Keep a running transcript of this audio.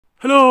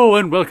Hello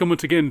and welcome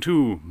once again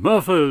to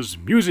Murfer's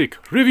Music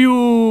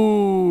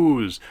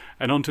Reviews!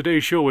 And on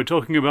today's show we're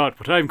talking about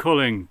what I'm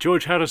calling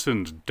George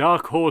Harrison's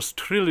Dark Horse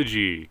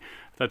Trilogy.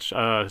 That's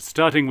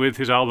starting with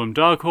his album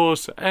Dark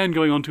Horse and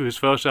going on to his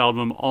first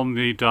album on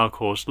the Dark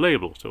Horse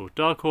label. So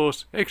Dark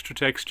Horse, Extra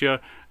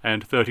Texture,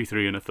 and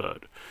 33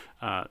 1/3.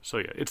 So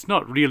yeah, it's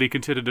not really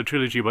considered a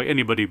trilogy by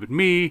anybody but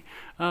me,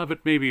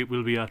 but maybe it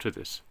will be after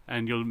this,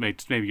 and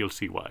maybe you'll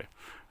see why.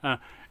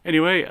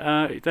 Anyway,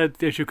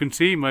 as you can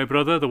see, my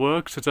brother, The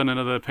Works, has done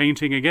another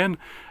painting again.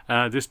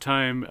 This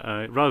time,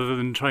 rather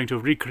than trying to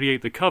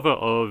recreate the cover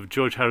of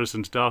George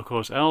Harrison's Dark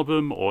Horse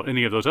album or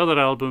any of those other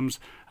albums,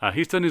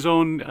 he's done his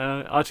own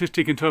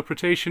artistic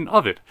interpretation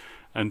of it.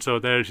 And so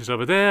there it is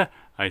over there.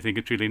 I think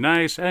it's really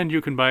nice, and you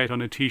can buy it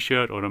on a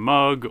t-shirt or a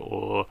mug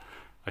or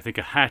I think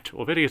a hat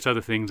or various other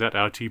things at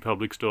our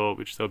TeePublic store,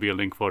 which there'll be a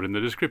link for in the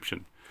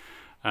description.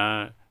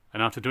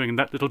 And after doing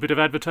that little bit of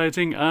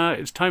advertising,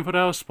 it's time for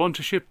our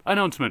sponsorship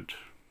announcement.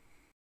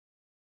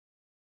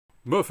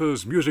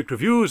 Murfer's Music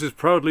Reviews is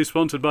proudly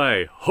sponsored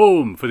by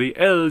Home for the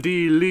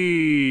LD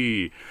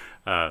Lee,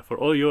 for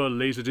all your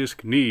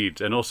Laserdisc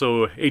needs and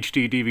also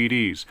HD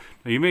DVDs.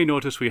 Now you may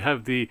notice we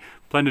have the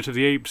Planet of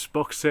the Apes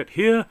box set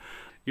here.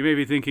 You may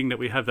be thinking that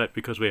we have that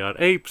because we are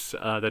apes.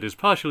 That is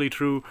partially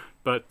true,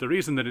 but the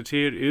reason that it's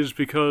here is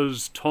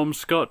because Tom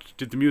Scott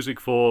did the music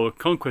for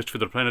Conquest for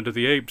the Planet of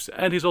the Apes,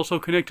 and he's also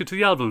connected to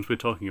the albums we're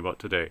talking about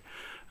today.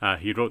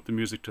 He wrote the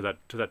music to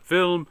that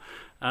film,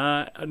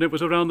 and it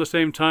was around the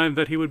same time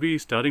that he would be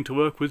starting to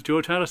work with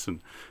George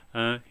Harrison.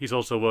 He's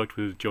also worked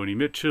with Joni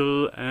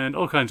Mitchell and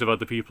all kinds of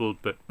other people,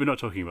 but we're not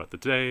talking about that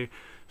today.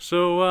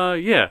 So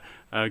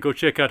go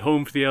check out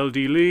Home for the LD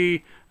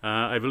Lee.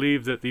 I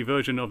believe that the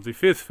version of the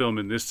fifth film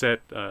in this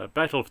set,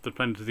 Battle for the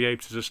Planet of the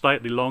Apes, is a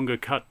slightly longer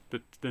cut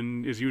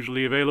than is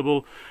usually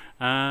available.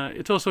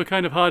 It's also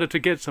kind of harder to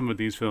get some of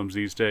these films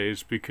these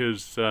days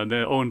because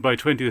they're owned by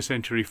 20th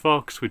Century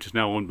Fox, which is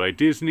now owned by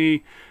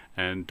Disney,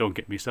 and don't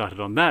get me started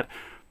on that.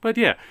 But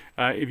yeah,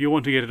 if you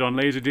want to get it on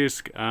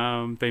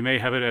Laserdisc, they may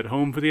have it at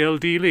Home for the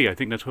LD Lee. I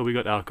think that's where we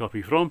got our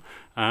copy from.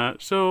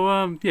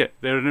 Yeah,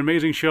 they're an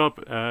amazing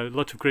shop.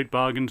 Lots of great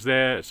bargains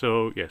there.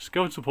 So yes,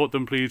 go and support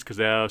them, please, because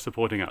they are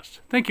supporting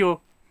us. Thank you.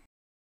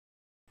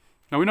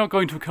 Now, we're not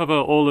going to cover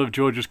all of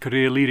George's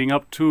career leading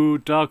up to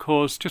Dark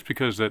Horse, just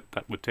because that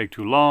would take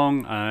too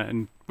long,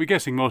 and we're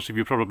guessing most of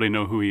you probably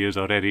know who he is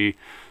already.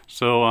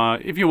 So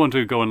if you want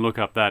to go and look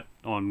up that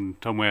on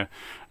somewhere,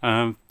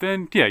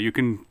 then yeah, you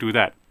can do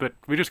that. But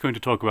we're just going to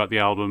talk about the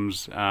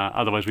albums,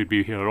 otherwise we'd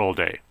be here all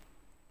day.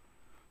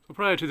 So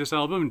prior to this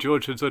album,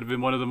 George had sort of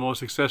been one of the more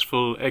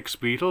successful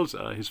ex-Beatles.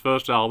 His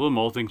first album,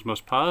 All Things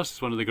Must Pass,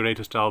 is one of the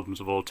greatest albums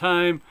of all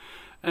time.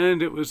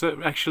 And it was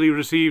actually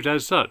received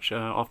as such.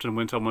 Often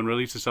when someone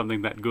releases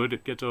something that good,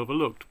 it gets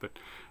overlooked. But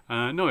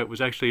no, it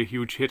was actually a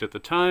huge hit at the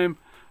time.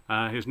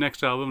 His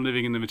next album,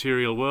 Living in the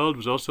Material World,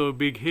 was also a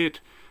big hit.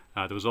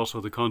 There was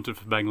also the concert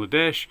for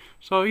Bangladesh.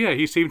 So yeah,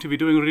 he seemed to be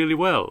doing really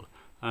well.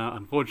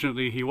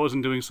 Unfortunately, he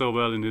wasn't doing so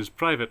well in his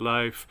private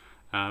life.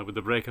 With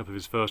the breakup of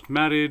his first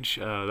marriage,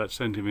 that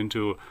sent him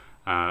into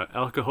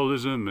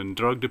alcoholism and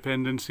drug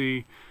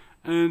dependency.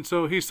 And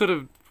so he sort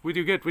of, when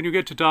you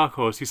get to Dark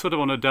Horse, he's sort of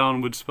on a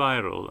downward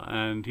spiral,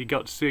 and he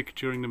got sick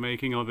during the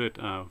making of it,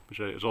 which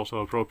is also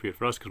appropriate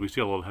for us because we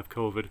still all have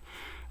COVID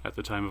at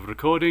the time of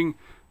recording,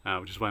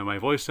 which is why my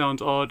voice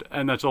sounds odd,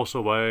 and that's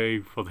also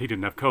why, well, he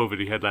didn't have COVID,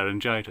 he had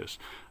laryngitis.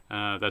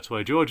 That's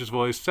why George's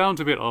voice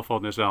sounds a bit off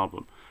on this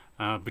album.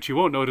 But you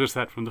won't notice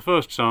that from the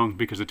first song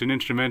because it's an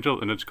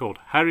instrumental and it's called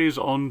Harry's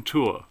on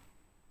Tour.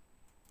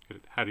 Get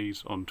it?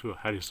 Harry's on Tour,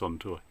 Harry's on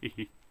Tour.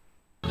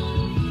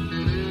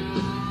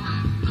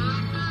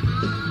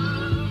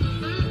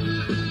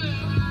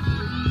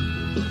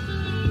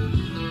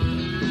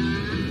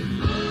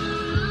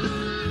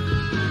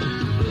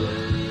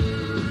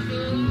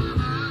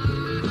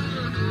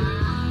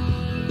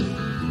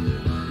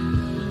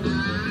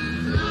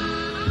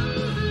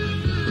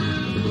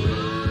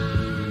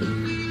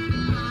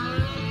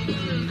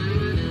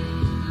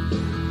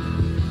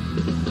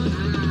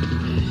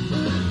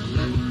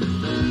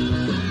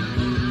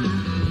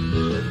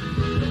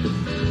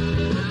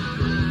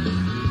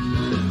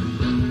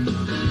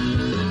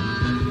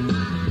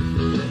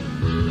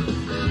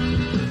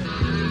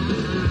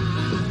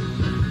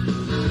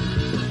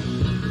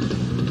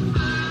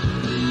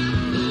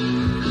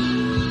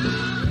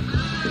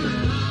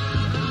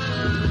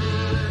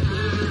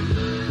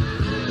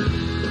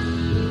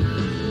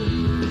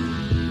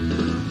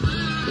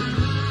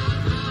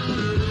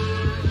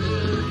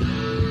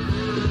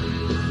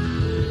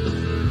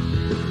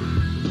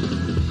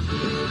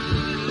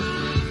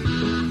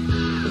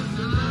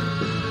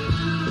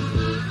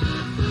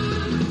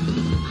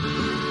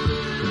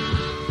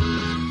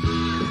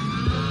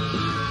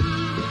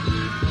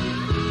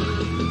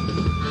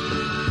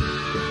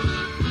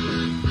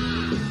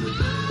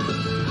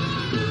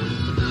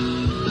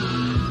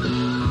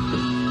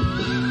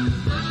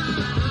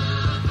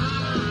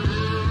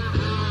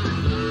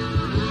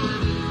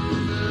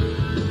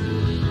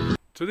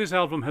 So this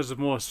album has a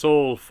more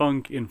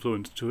soul-funk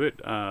influence to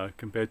it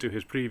compared to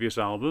his previous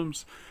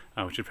albums,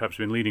 which have perhaps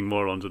been leaning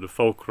more onto the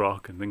folk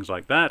rock and things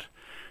like that.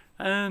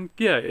 And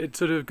yeah, it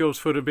sort of goes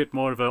for a bit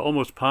more of a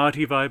almost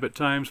party vibe at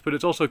times, but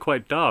it's also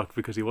quite dark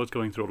because he was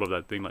going through all of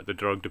that thing like the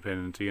drug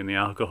dependency and the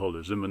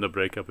alcoholism and the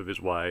breakup with his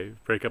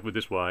wife,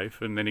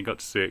 and then he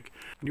got sick.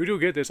 And you do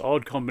get this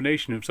odd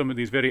combination of some of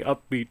these very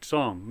upbeat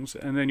songs,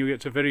 and then you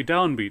get some very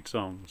downbeat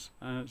songs.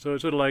 So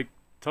it's sort of like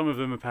some of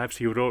them perhaps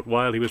he wrote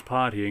while he was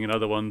partying, and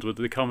other ones were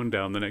coming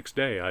down the next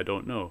day. I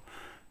don't know.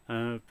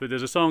 But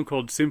there's a song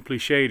called Simply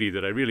Shady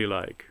that I really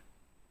like.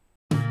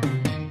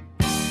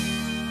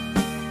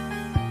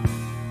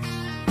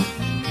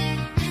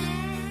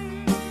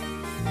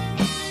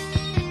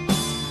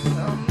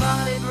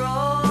 Somebody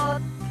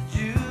brought the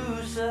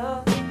juice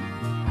up.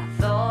 I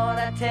thought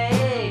I'd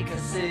take a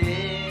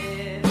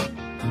sip.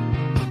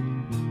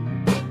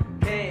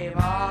 Came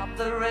off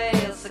the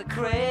rails so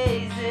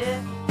crazy.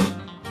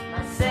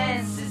 My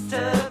senses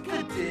took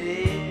a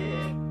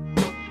dip.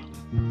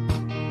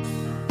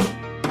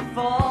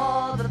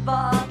 Before the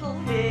bottle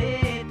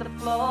hit the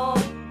floor,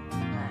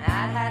 and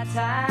I'd had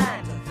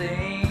time to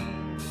think.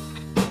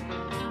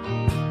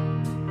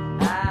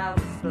 I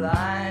was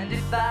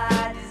blinded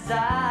by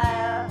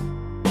desire.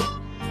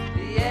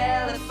 The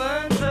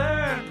elephant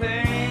turned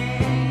pink,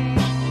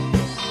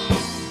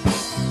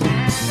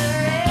 and the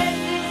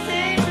rest is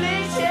simply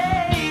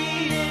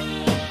shaded.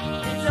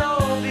 It's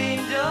all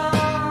been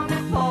done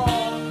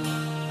before,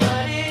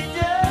 but it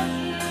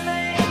doesn't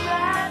make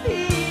life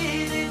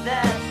easy,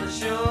 that's for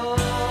sure.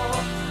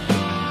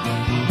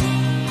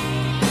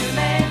 You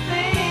may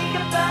think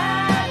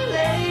about it,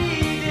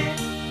 lady,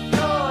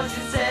 yours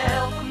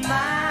yourself a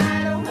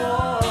minor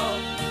war,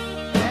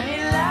 and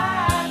your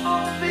life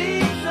won't be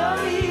so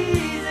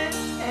easy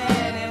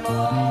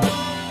anymore.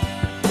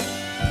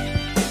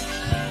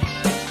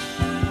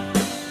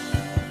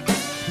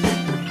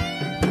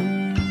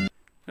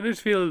 I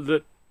just feel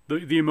that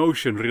the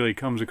emotion really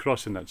comes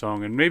across in that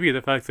song, and maybe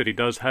the fact that he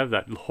does have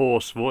that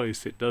hoarse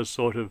voice, it does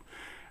sort of,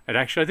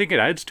 I think it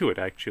adds to it,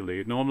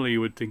 actually. Normally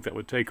you would think that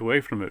would take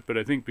away from it, but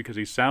I think because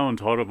he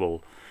sounds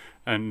horrible,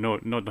 and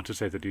not to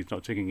say that he's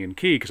not singing in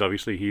key, because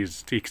obviously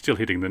he's still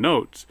hitting the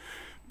notes,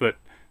 but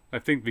I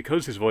think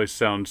because his voice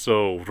sounds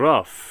so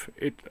rough,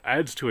 it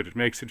adds to it. It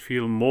makes it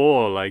feel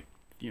more like,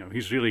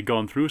 he's really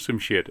gone through some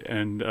shit,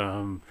 and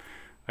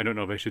I don't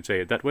know if I should say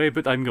it that way,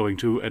 but I'm going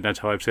to, and that's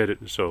how I've said it,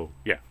 so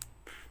yeah.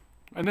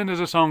 And then there's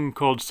a song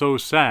called So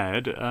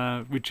Sad,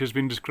 which has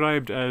been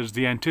described as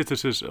the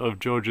antithesis of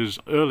George's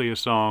earlier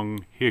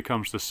song, Here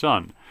Comes the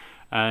Sun.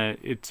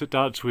 It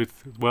starts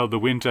with, well, the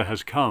winter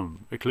has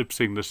come,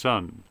 eclipsing the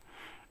sun.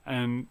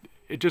 And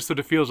it just sort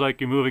of feels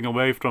like you're moving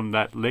away from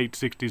that late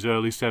 60s,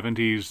 early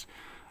 70s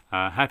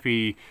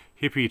happy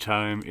hippie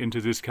time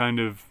into this kind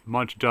of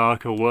much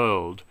darker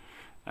world.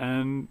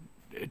 And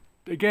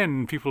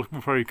again, people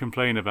will probably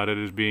complain about it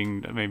as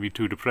being maybe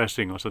too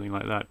depressing or something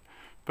like that.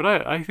 But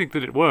I think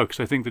that it works.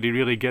 I think that he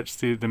really gets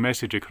the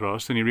message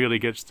across, and he really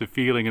gets the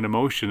feeling and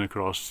emotion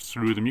across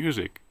through the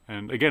music.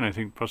 And again, I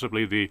think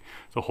possibly the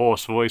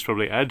hoarse voice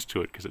probably adds to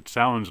it, because it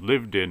sounds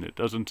lived in. It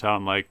doesn't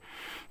sound like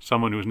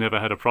someone who's never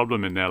had a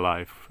problem in their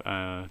life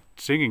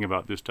singing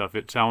about this stuff.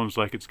 It sounds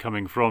like it's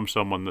coming from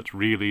someone that's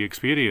really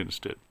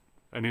experienced it,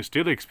 and is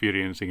still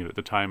experiencing it at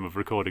the time of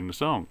recording the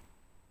song.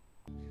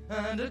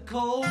 And a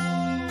cold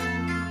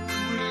wind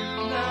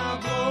now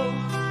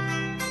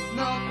blows,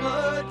 not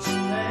much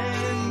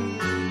pain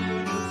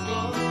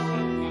flows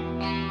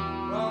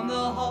from the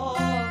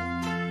heart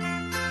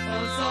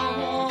of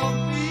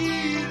someone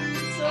feeling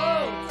so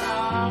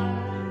tired,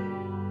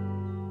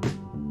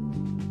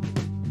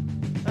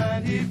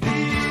 and he feels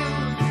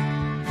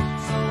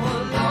so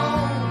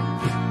alone,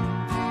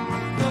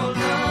 no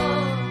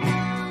love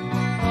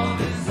of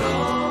his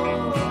own.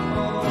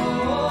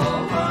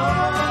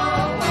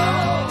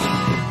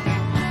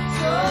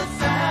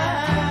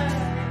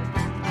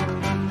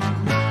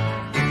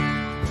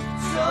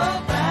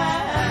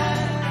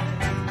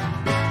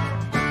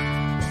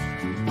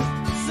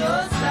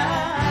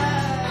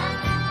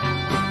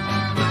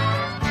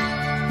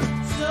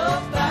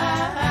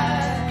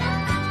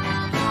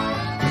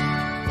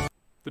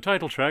 The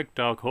title track,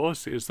 Dark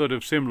Horse, is sort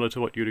of similar to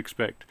what you'd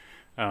expect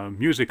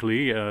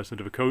musically,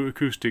 sort of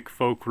acoustic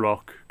folk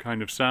rock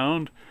kind of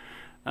sound.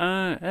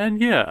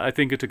 And yeah, I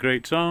think it's a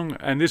great song,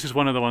 and this is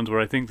one of the ones where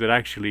I think that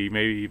actually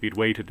maybe if he'd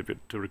waited a bit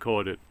to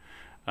record it,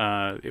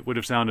 it would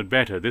have sounded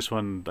better. This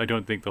one, I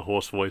don't think the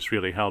hoarse voice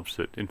really helps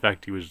it. In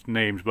fact, he was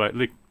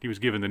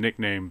given the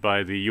nickname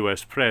by the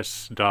US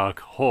press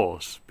Dark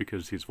Horse,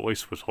 because his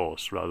voice was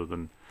hoarse rather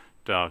than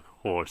Dark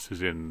Horse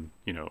as in,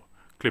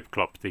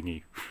 clip-clop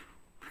thingy.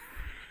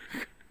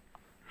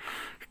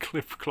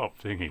 Clip-clop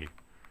thingy.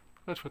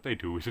 That's what they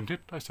do, isn't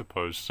it? I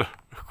suppose.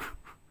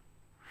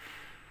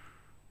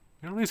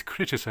 They're always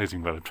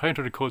criticizing while I'm trying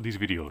to record these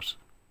videos.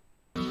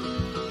 What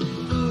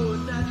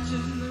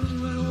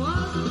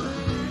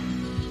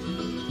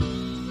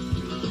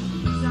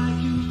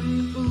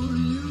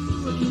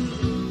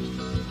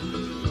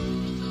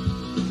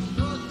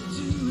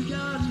you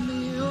got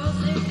me,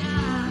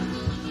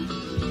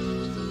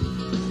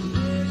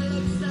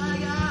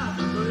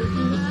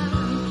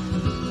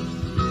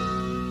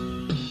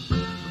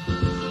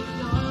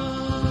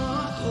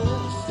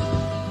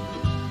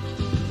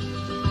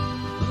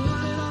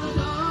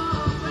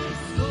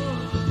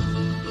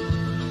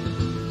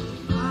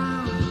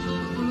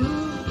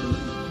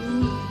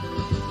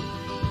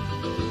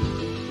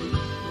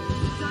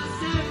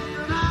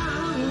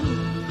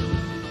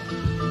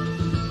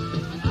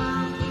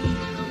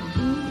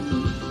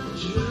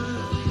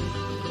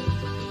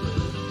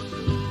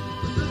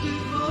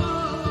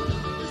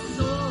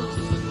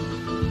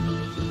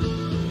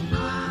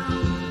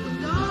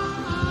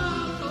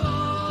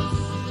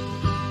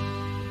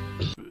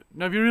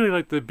 Now, if you really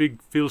like the big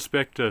Phil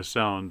Spector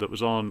sound that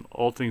was on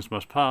All Things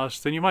Must Pass,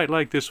 then you might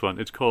like this one.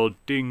 It's called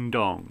Ding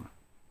Dong.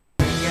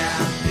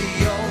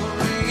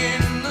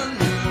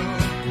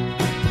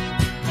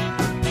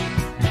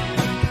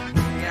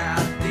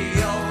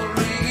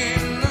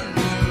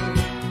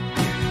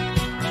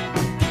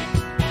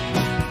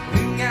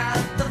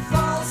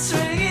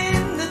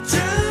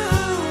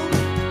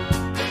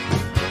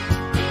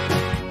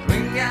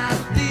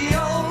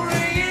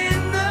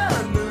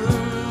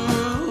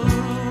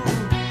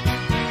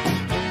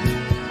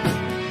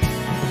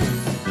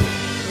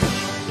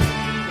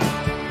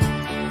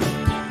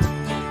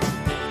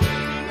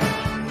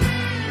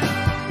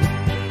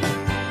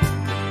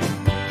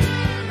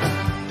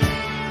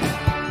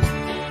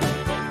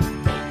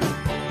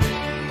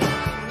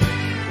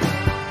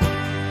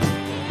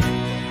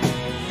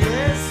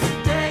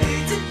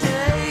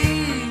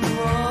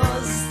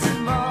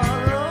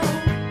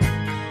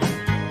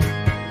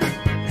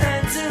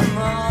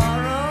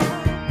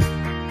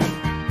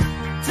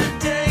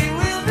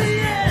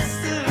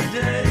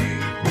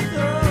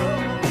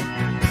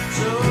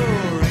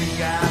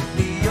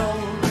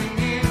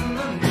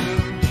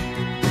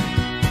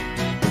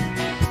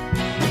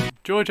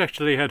 George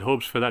actually had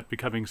hopes for that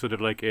becoming sort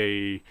of like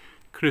a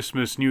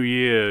Christmas, New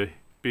Year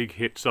big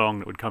hit song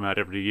that would come out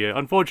every year.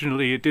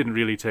 Unfortunately, it didn't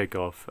really take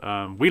off.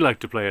 We like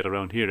to play it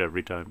around here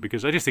every time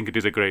because I just think it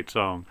is a great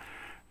song.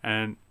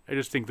 And I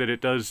just think that it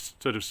does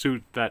sort of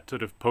suit that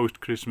sort of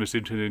post-Christmas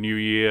into the New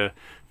Year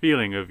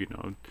feeling of, you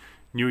know,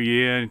 New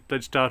Year,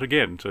 let's start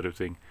again sort of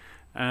thing.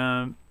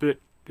 But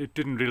it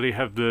didn't really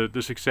have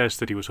the success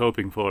that he was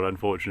hoping for,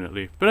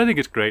 unfortunately. But I think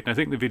it's great, and I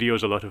think the video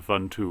is a lot of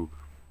fun too.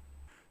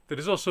 There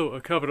is also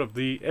a cover of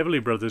the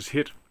Everly Brothers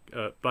hit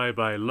Bye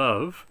Bye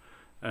Love,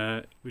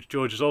 which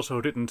George has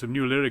also written some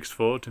new lyrics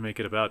for to make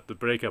it about the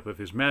breakup of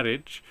his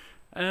marriage.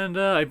 And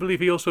I believe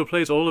he also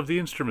plays all of the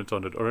instruments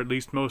on it, or at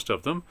least most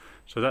of them.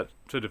 So that's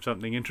sort of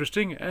something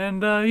interesting.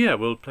 And yeah,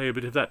 we'll play a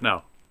bit of that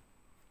now.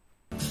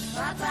 Bye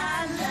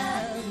bye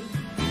love.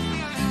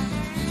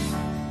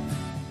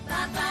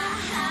 Bye bye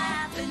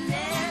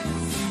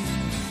happiness.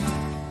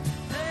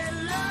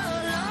 Hello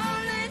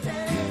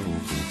loneliness.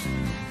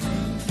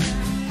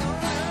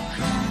 Oh,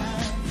 cry.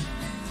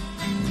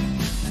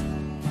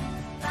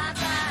 Bye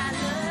bye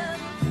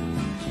love.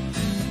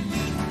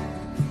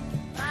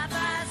 Bye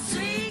bye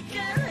sweet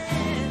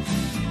caress.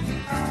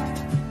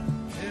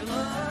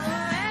 Hello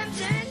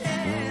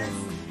emptiness.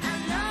 I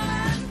know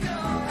I'm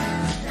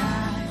gonna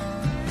die.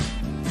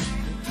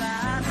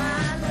 Bye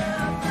bye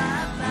love,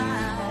 bye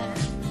bye.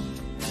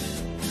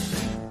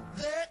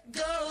 There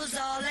goes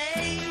our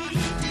lady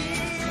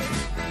dear.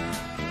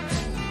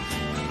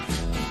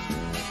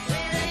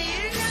 Well,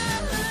 you know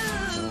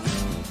who.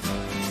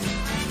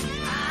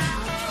 I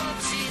hope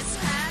she's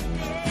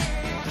happy.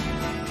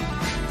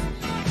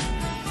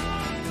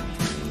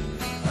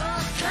 Oh,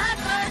 clap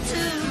her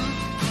too.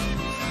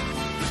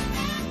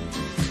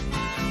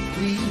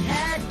 We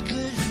had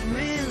good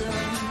rhythm.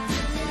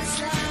 It's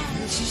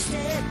like she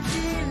stepped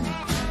in.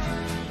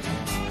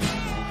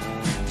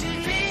 Did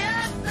me a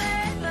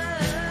favor.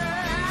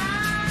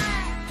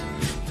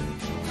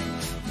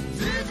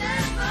 Through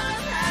that boat.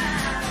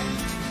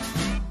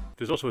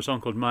 There's also a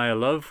song called Maya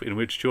Love, in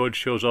which George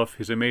shows off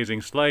his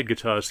amazing slide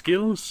guitar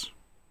skills.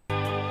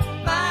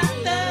 My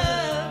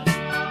love,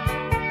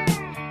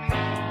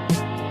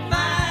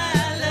 my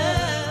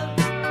love,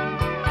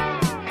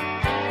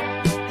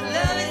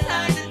 love is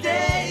hard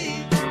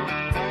today,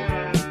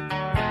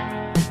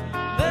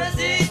 but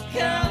it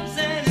comes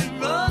and it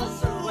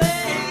rolls away.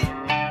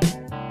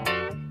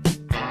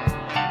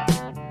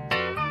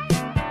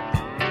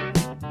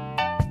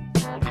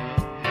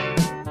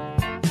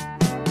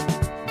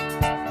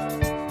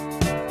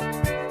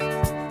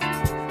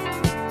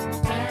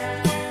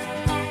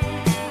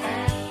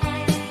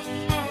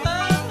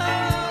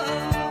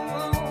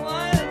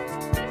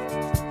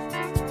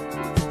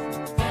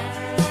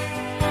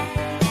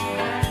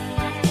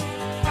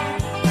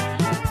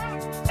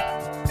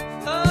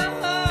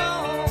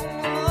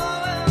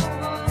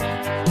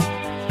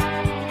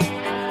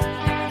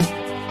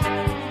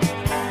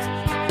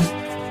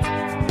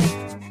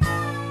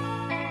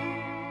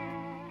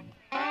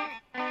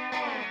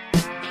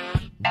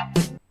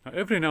 Now,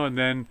 every now and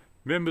then,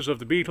 members of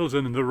the Beatles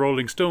and the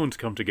Rolling Stones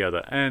come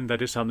together, and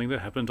that is something that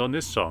happened on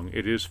this song.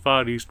 It is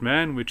Far East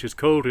Man, which is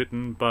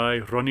co-written by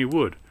Ronnie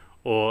Wood,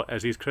 or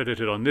as he's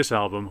credited on this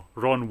album,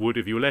 Ron Wood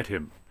If You Let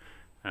Him.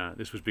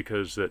 This was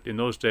because that in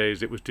those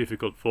days it was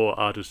difficult for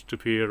artists to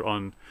appear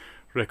on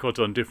records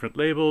on different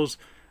labels,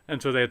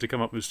 and so they had to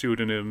come up with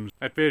pseudonyms.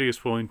 At various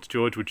points,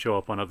 George would show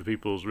up on other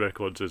people's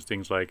records as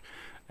things like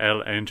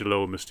El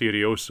Angelo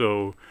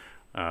Misterioso,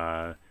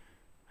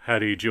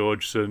 Harry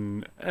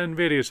Georgeson, and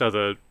various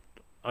other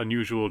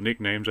unusual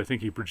nicknames. I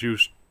think he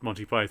produced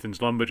Monty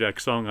Python's Lumberjack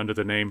song under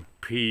the name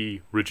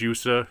P.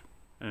 Reducer,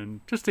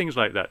 and just things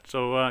like that.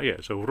 So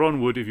yeah, so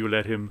Ron Wood If You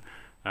Let Him.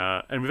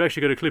 And we've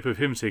actually got a clip of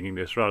him singing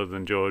this rather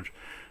than George,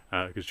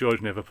 because George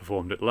never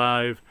performed it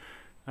live,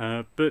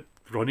 but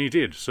Ronnie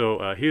did.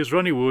 So here's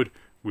Ronnie Wood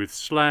with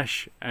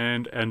Slash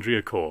and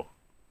Andrea Corr.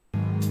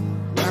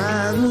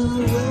 While the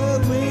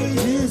world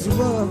wages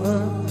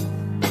war,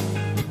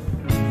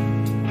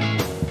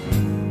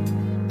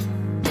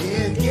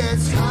 it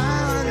gets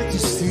harder to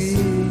see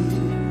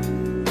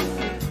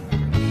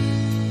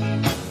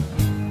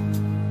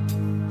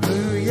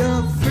who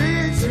your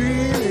friends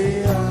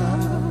really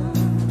are.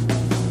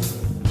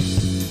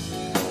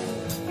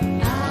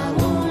 I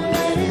won't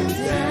let him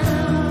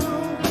down.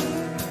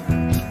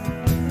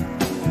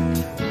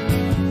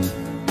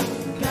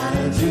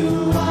 Gotta do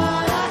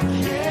what I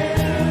can.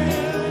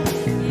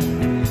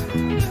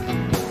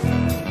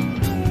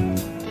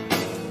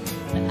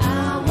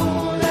 I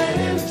won't let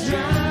him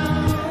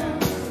drown.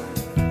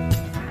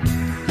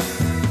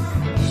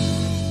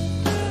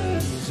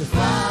 So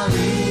far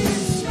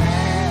is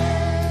bad.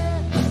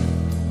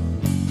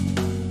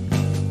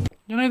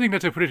 And I think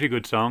that's a pretty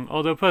good song,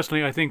 although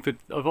personally I think that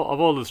of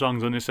all the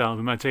songs on this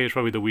album, I'd say it's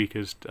probably the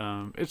weakest.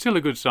 It's still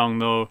a good song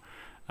though.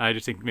 I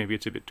just think maybe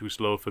it's a bit too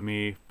slow for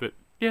me, but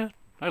yeah,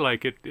 I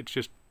like it. It's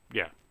just,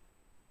 yeah,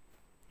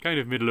 kind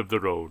of middle of the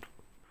road.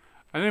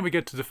 And then we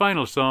get to the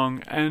final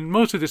song, and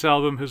most of this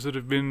album has sort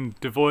of been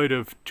devoid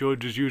of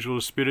George's usual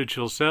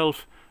spiritual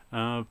self,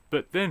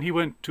 but then he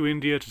went to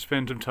India to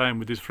spend some time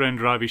with his friend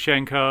Ravi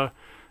Shankar,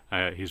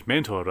 his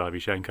mentor Ravi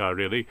Shankar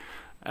really,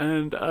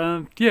 and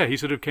yeah, he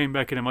sort of came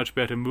back in a much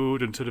better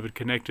mood and sort of had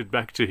connected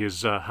back to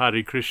his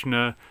Hare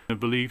Krishna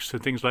beliefs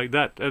and things like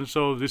that, and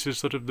so this is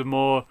sort of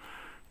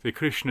the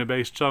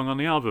Krishna-based song on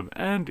the album.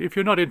 And if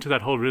you're not into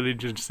that whole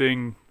religious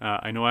thing,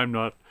 I know I'm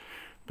not,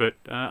 but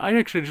I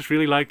actually just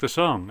really like the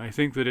song. I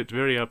think that it's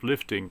very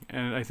uplifting,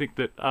 and I think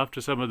that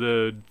after some of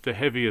the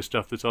heavier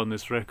stuff that's on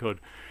this record,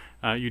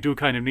 you do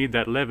kind of need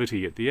that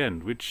levity at the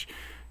end, which,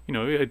 you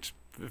know, it's,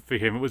 for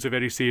him it was a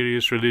very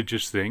serious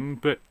religious thing,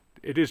 but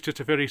it is just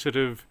a very sort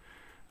of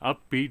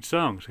upbeat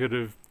song, sort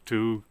of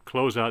to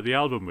close out the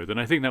album with, and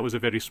I think that was a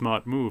very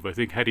smart move. I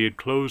think had he had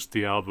closed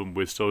the album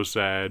with So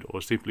Sad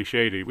or Simply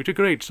Shady, which are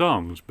great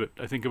songs, but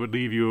I think it would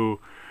leave you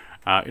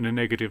in a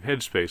negative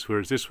headspace,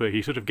 whereas this way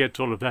he sort of gets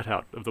all of that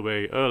out of the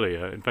way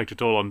earlier. In fact,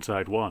 it's all on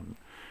side one,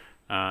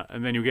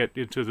 and then you get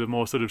into the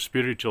more sort of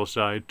spiritual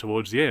side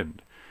towards the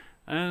end.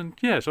 And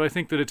yeah, so I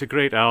think that it's a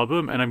great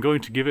album, and I'm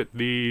going to give it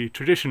the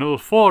traditional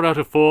 4 out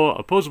of 4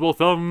 opposable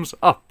thumbs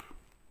up.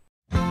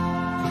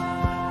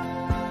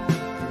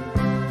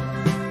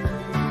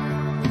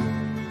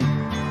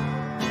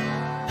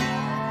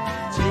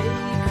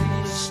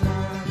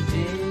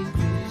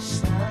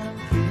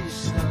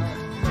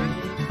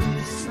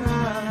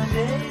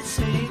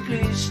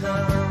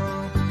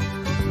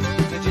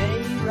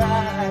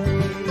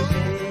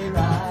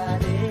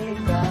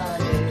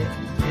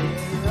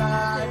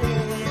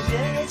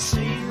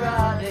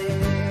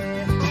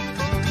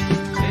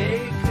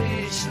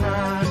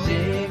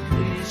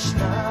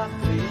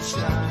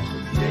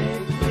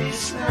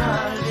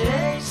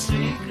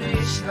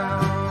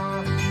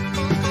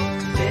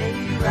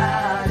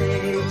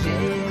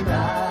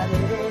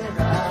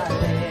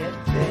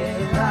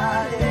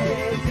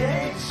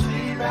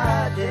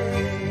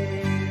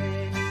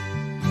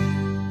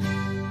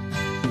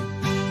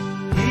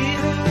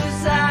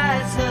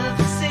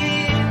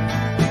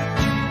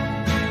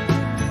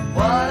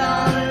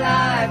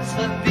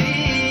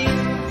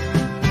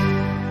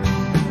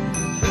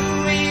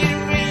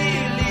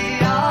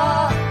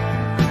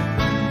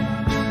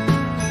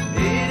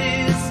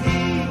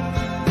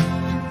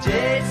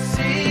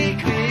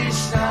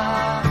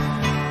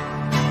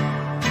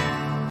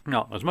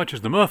 Now, as much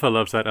as the Murfer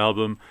loves that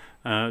album,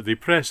 the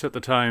press at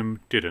the time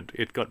didn't.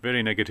 It got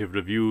very negative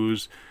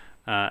reviews,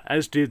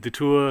 as did the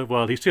tour.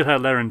 Well, he still had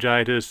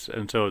laryngitis,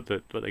 and so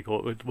what they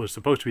call it was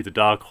supposed to be the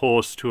Dark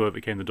Horse tour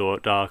became the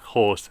Dark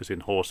Horse, as in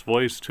Horse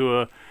Voice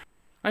tour.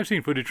 I've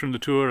seen footage from the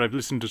tour. I've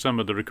listened to some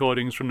of the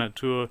recordings from that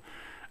tour,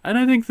 and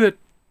I think that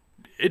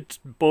it's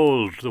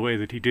bold the way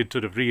that he did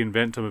sort of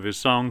reinvent some of his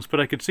songs, but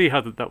I could see how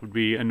that would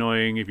be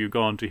annoying if you've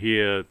gone to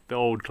hear the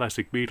old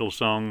classic Beatles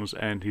songs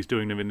and he's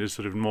doing them in this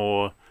sort of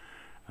more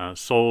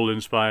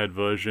soul-inspired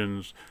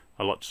versions,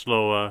 a lot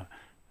slower,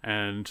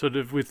 and sort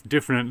of with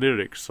different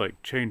lyrics,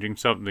 like changing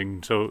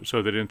something so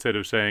that instead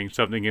of saying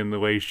something in the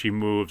way she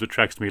moves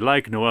attracts me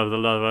like no other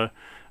lover,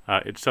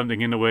 it's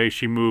something in the way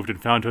she moved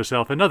and found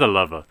herself another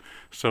lover.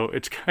 So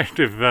it's kind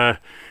of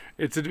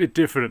it's a bit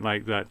different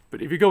like that.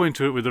 But if you go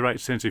into it with the right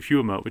sense of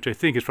humour, which I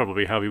think is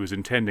probably how he was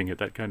intending it,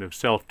 that kind of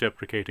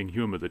self-deprecating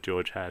humour that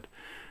George had,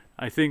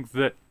 I think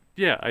that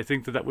I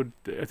think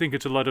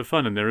it's a lot of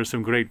fun, and there are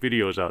some great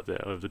videos out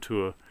there of the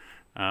tour.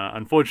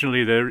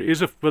 Unfortunately, there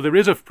is a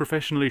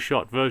professionally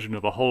shot version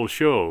of a whole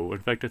show. In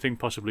fact, I think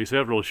possibly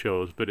several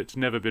shows, but it's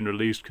never been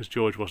released because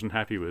George wasn't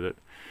happy with it.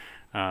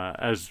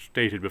 As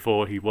stated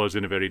before, he was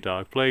in a very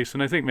dark place,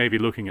 and I think maybe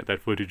looking at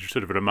that footage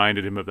sort of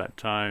reminded him of that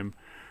time.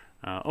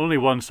 Only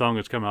one song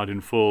has come out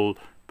in full,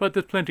 but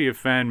there's plenty of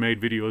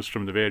fan-made videos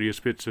from the various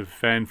bits of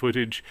fan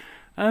footage.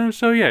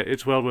 So yeah,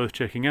 it's well worth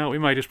checking out. We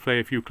might just play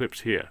a few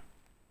clips here.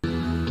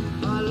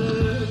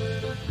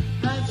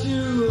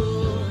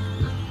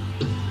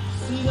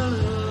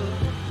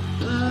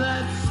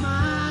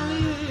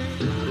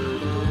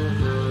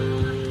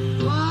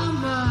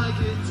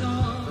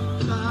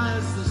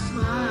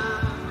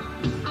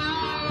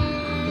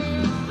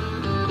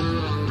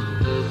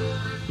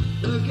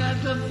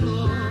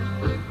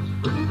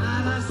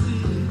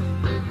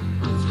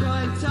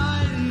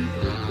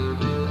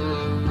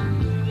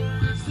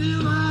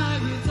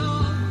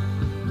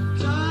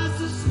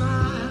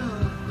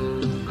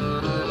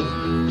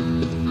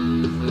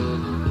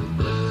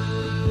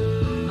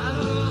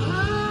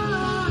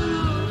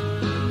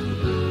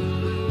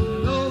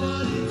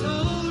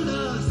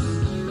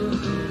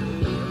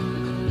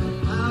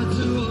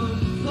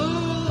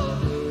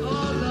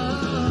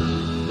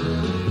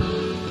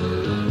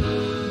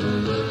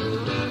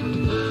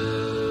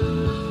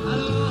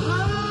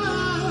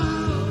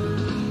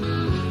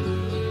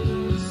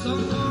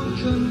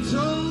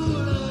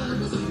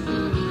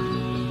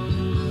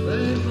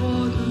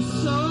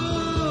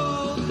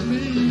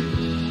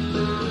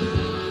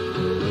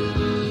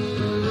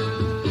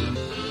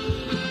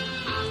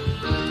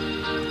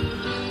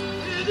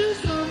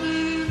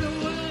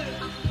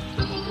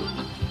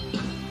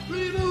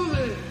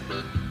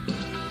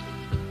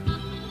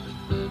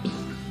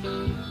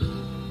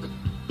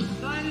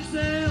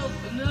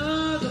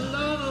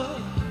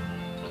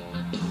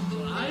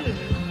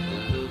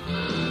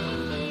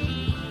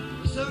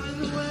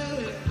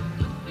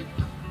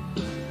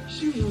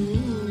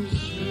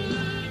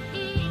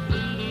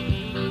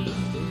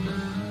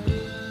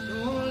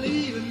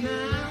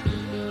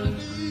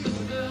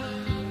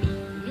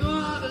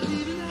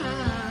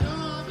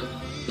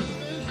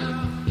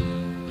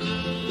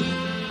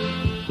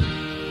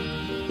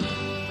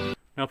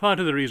 Now,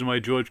 part of the reason why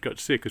George got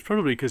sick was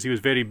probably because he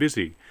was very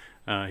busy.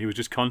 He was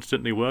just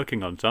constantly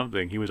working on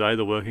something. He was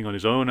either working on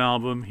his own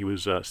album, he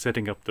was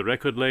setting up the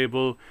record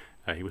label,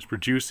 he was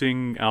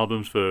producing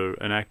albums for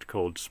an act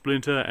called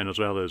Splinter, and as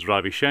well as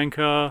Ravi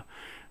Shankar,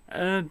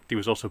 and he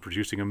was also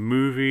producing a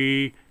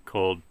movie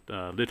called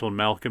Little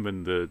Malcolm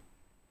and the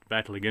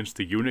Battle Against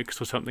the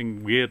Eunuchs or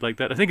something weird like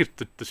that. I think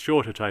it's the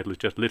shorter title is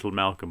just Little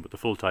Malcolm, but the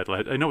full title,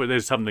 I know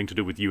there's something to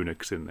do with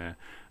eunuchs in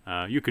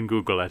there. You can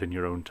Google that in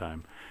your own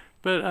time.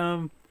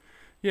 But,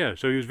 yeah,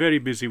 so he was very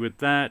busy with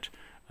that.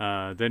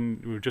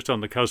 Then we were just on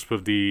the cusp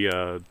of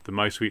the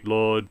My Sweet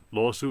Lord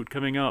lawsuit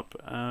coming up,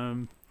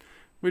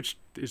 which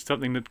is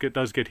something that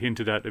does get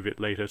hinted at a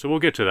bit later. So we'll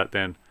get to that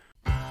then.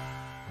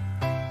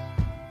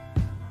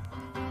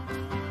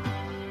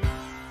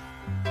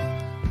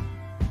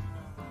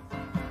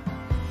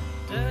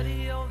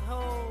 Dirty old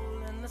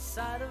hole in the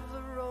side of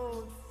the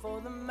road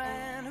for the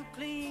man who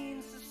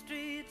cleans the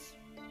streets.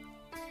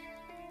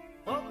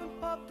 Open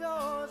pub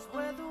doors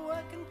where the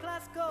working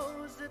class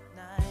goes at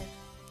night.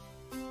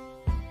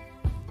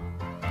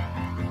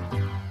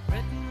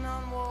 Written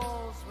on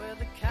walls where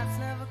the cats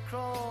never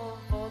crawl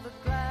for the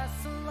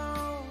glass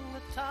along the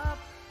top.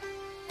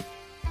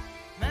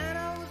 Man,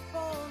 I was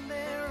born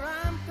there,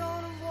 I'm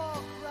gonna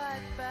walk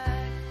right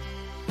back.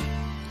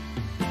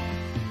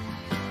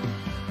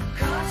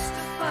 Cost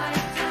to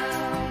fight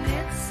town,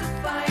 it's a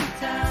fight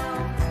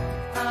town.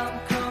 I'm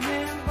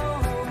coming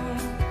home.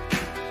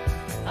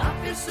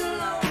 I feel so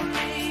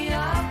lonely,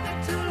 I've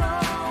been too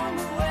long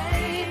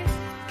away.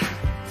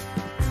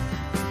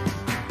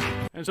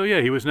 And so,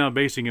 yeah, he was now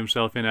basing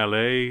himself in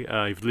LA.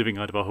 He was living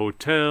out of a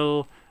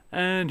hotel,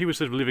 and he was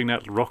sort of living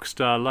that rock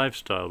star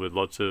lifestyle with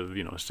lots of,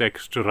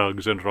 sex,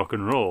 drugs, and rock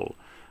and roll.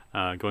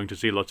 Going to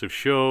see lots of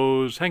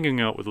shows,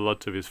 hanging out with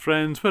lots of his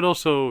friends, but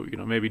also,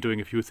 maybe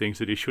doing a few things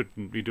that he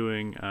shouldn't be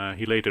doing.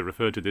 He later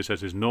referred to this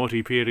as his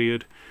naughty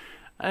period.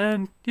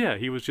 And, yeah,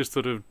 he was just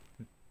sort of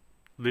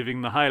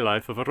living the high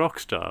life of a rock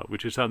star,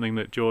 which is something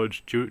that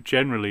George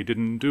generally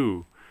didn't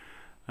do.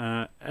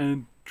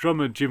 And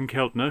drummer Jim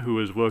Keltner, who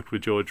has worked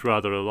with George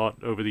rather a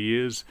lot over the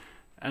years,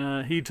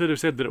 he sort of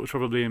said that it was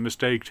probably a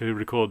mistake to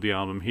record the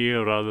album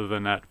here rather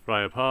than at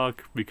Friar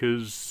Park,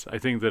 because I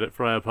think that at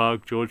Friar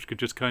Park George could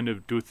just kind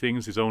of do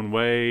things his own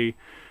way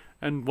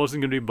and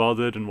wasn't going to be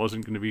bothered and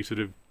wasn't going to be sort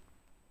of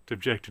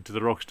subjected to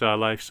the rock star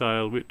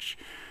lifestyle, which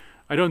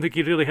I don't think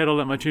he really had all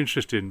that much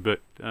interest in,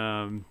 but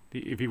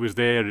if he was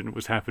there and it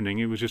was happening,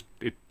 it was just,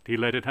 he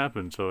let it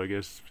happen, so I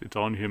guess it's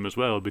on him as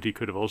well, but he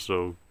could have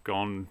also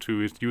gone to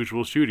his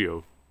usual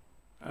studio.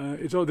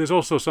 There's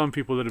also some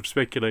people that have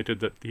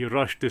speculated that he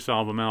rushed this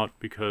album out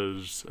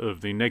because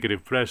of the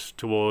negative press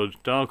towards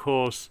Dark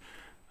Horse.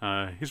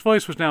 His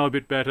voice was now a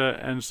bit better,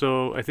 and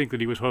so I think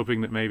that he was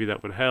hoping that maybe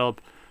that would help,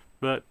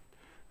 but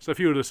so a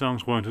few of the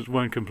songs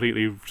weren't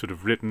completely sort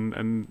of written,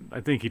 and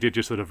I think he did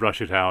just sort of rush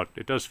it out.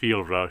 It does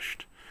feel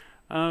rushed.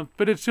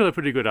 But it's still a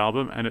pretty good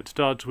album, and it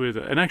starts with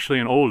actually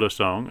an older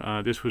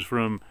song. This was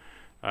from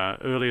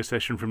earlier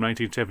session from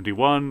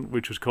 1971,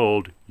 which was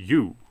called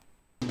You.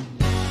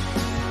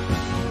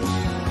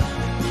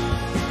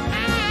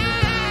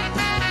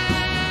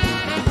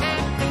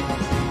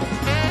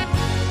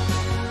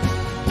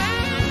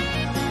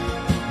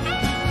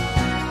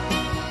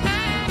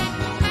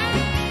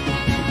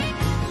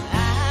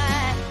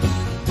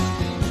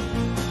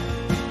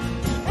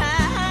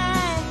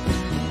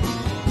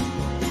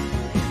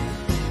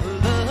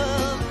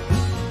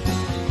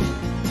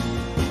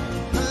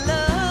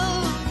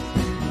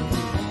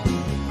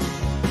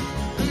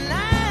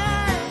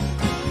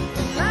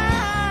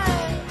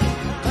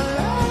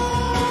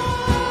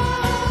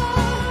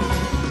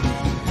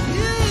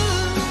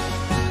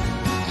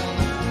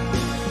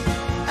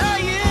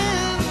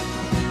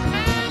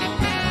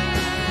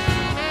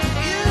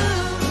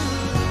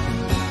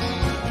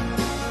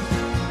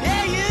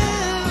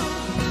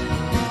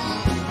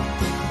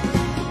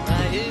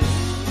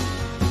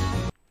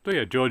 So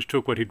yeah, George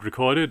took what he'd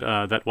recorded.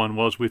 That one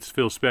was with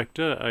Phil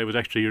Spector. It was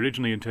actually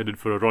originally intended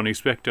for a Ronnie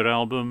Spector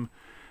album.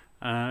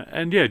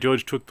 And yeah,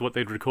 George took what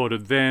they'd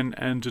recorded then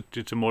and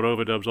did some more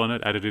overdubs on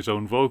it, added his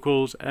own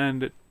vocals,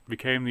 and it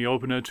became the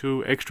opener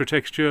to Extra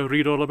Texture,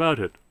 Read All About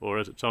It, or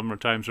as it's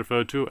sometimes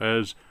referred to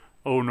as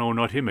Oh No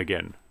Not Him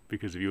Again,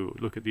 because if you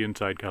look at the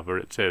inside cover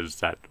it says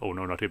that, Oh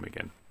No Not Him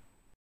Again.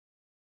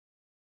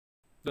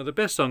 Now the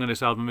best song on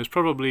this album is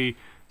probably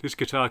This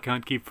Guitar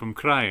Can't Keep From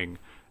Crying.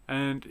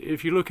 And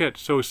if you look at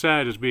So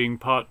Sad as being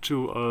part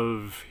 2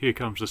 of Here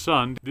Comes the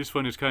Sun, this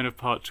one is kind of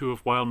part 2 of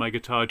While My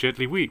Guitar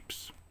Gently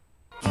Weeps.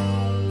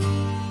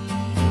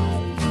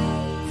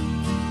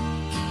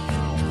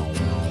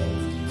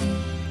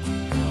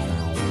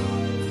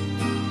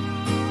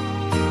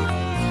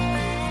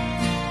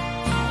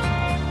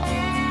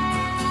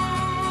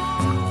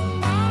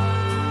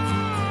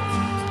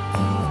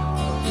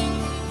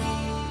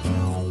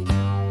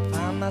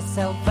 Found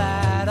myself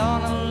out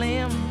on a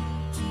limb,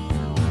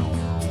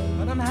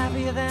 but I'm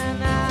happier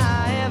than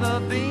I ever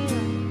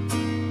been.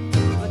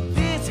 But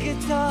this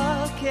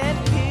guitar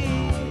can't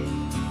keep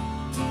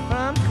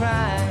from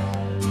crying.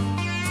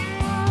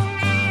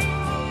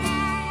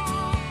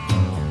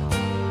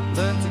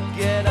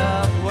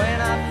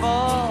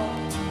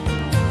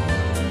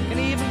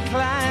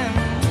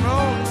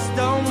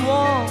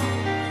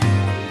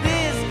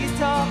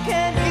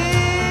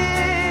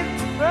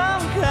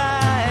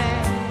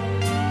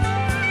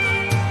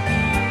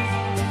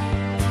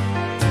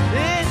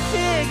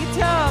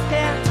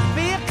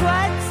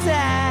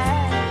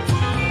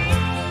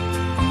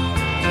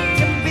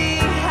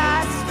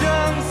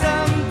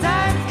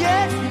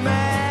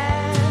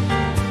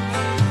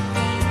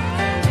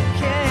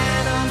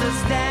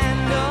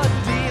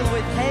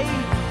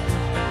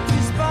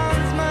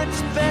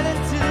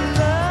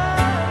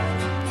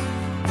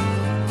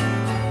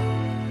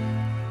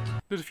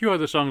 few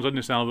other songs on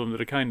this album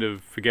that are kind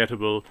of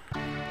forgettable.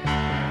 Don't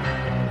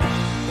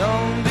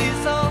be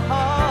so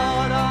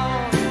hard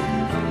on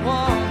the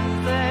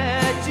ones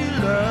that you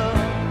love.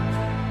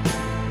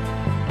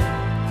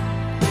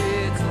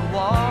 It's the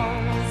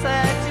ones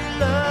that you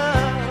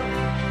love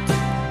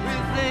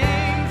with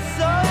things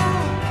so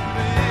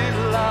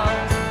little.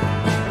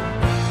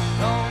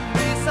 Don't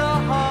be so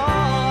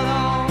hard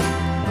on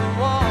the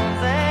ones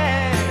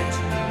that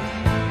you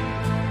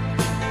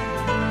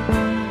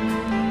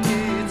need.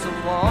 It's the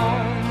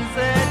ones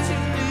that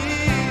you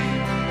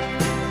need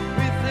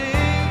with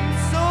things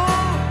so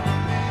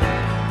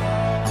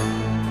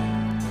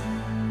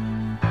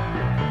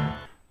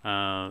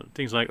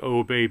Things like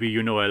 "Oh Baby,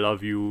 You Know I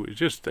Love You." It's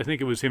just, I think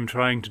it was him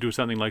trying to do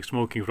something like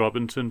Smokey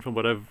Robinson, from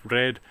what I've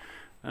read.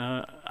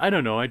 I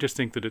don't know. I just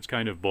think that it's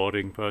kind of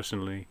boring,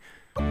 personally.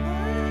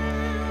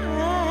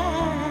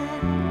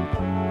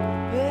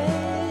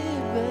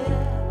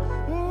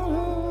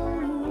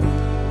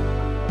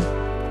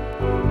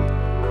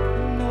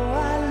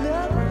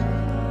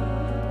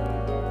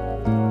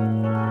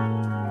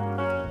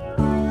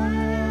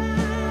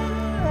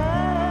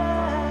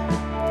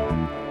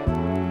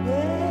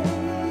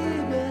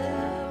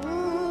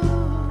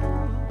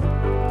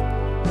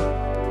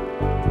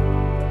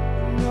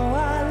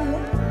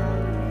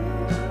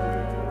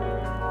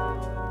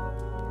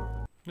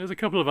 There's a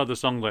couple of other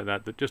songs like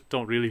that that just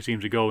don't really seem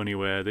to go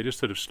anywhere. They're just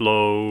sort of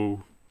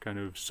slow, kind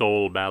of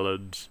soul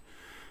ballads.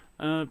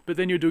 But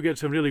then you do get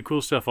some really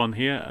cool stuff on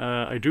here.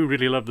 I do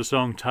really love the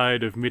song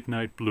 "Tide of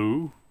Midnight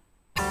Blue."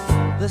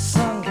 The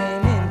sun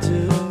came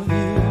into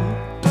view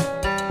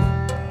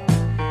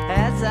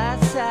as I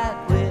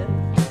sat with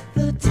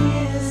the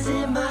tears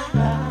in my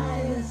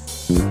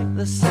eyes.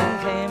 The sun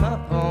came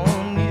up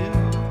on you,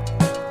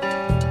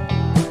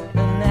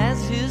 and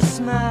as you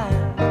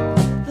smiled,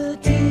 the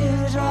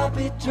teardrop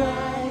it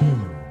dried.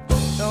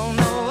 Don't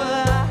know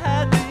where I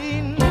had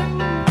been,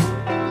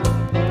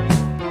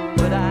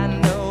 but I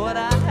know what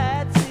I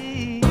had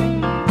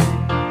seen.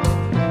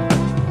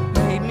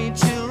 Made me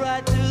chill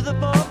right to the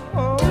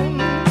bone.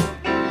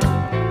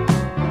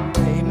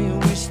 Made me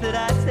wish that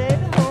I stayed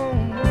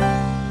home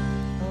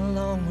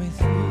along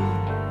with you.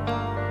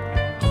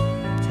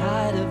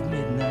 Tide of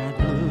midnight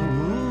blue.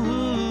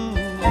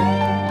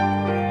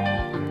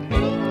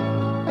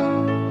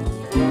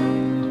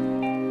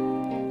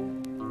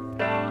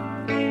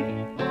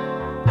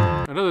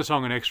 Another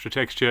song on Extra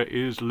Texture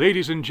is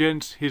 "Ladies and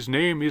Gents, His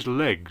Name is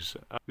Legs."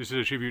 This is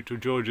a tribute to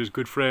George's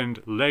good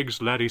friend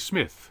Legs Laddie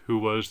Smith, who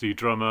was the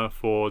drummer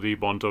for the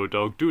Bonto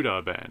Dog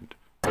Doodah Band.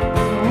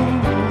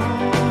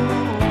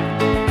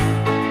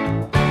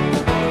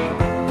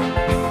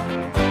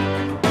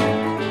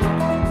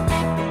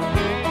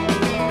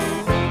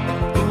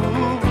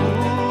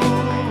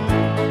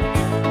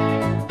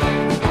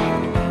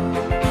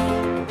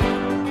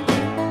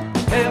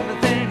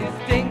 Everything you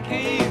think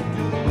you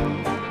do,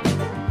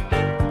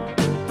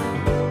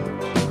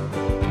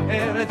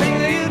 everything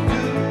that you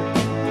do,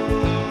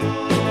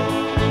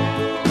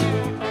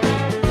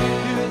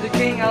 you're the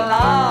king of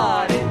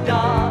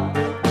la-di-da.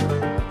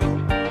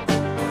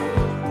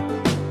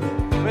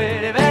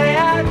 Pretty very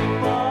hard.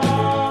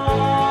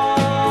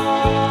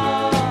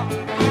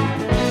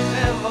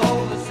 Never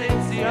hold the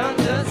sense you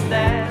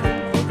understand,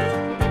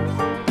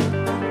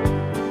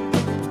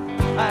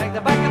 like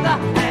the back of the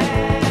hand.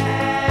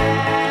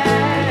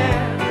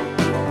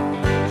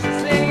 She's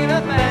singing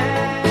a man.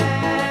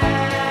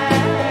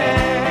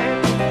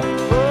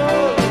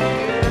 Oh,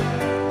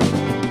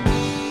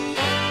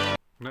 yeah.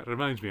 That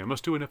reminds me, I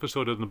must do an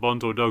episode of the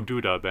Bonto Dog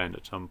Doodah Band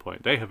at some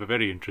point. They have a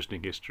very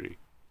interesting history,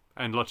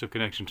 and lots of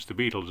connections to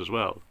the Beatles as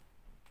well.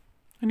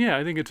 And yeah,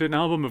 I think it's an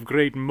album of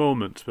great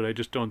moments, but I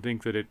just don't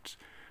think that it's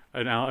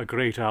a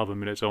great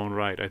album in its own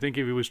right. I think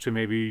if it was to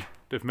maybe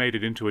have made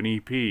it into an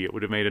EP, it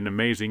would have made an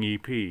amazing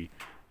EP.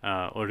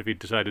 Or if he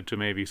decided to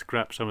maybe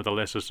scrap some of the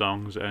lesser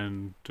songs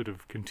and sort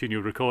of continue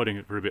recording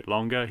it for a bit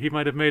longer, he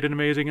might have made an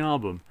amazing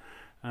album.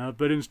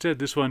 But instead,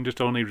 this one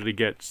just only really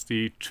gets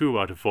the 2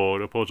 out of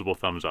 4 opposable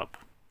thumbs up.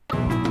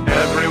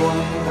 Everyone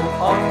in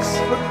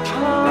Oxford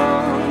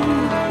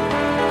town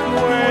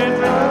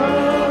went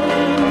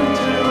out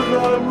to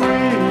the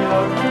Rio.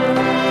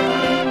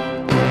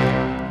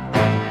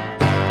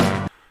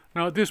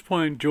 Now, at this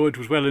point, George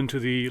was well into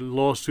the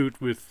lawsuit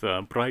with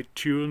Bright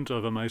Tunes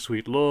over My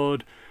Sweet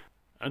Lord,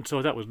 and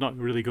so that was not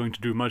really going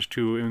to do much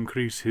to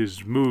increase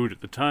his mood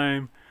at the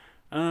time.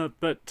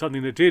 But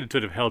something that did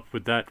sort of help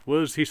with that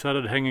was he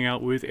started hanging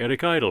out with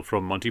Eric Idle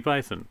from Monty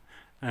Python.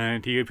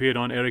 And he appeared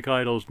on Eric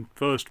Idle's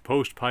first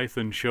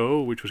post-Python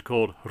show, which was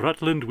called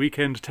Rutland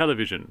Weekend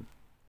Television.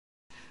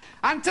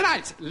 And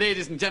tonight,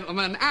 ladies and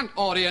gentlemen and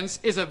audience,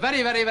 is a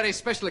very, very, very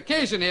special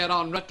occasion here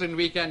on Rutland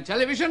Weekend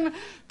Television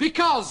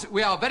because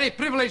we are very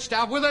privileged to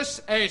have with us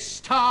a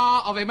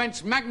star of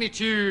immense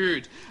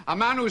magnitude, a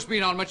man who's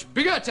been on much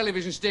bigger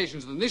television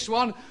stations than this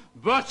one,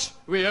 but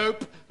we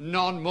hope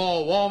none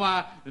more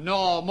warmer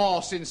nor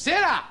more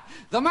sincerer.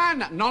 The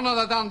man, none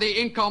other than the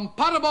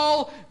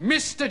incomparable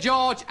Mr.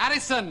 George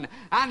Harrison,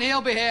 and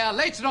he'll be here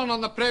later on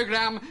the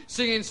programme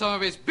singing some of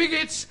his big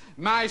hits,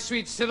 My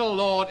Sweet Cyril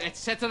Lord,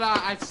 etc.,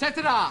 etc.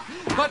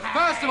 But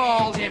first of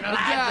all, 30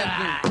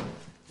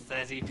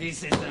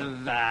 pieces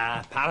of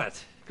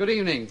parrot. good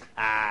evening.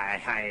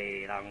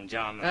 Hi, Long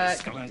John.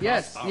 Yes, very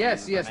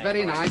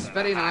nice,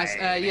 very nice.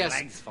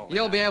 Yes,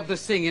 you'll be able to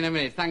sing in a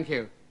minute, thank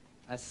you.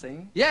 I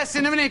sing? Yes,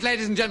 in a minute,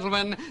 ladies and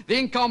gentlemen, the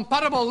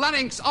incomparable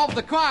larynx of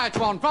the quiet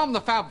one from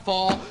the Fab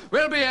Four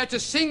will be here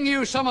to sing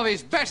you some of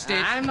his best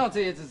hits. I'm not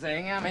here to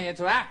sing, I'm here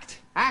to act.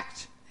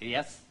 Act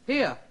Yes.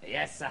 here.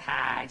 Yes,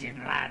 I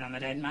didn't lie on the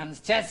dead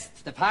man's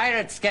chest. The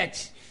pirate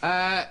sketch.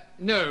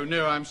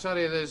 No, I'm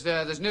sorry,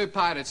 there's no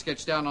pirate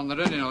sketch down on the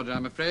running order,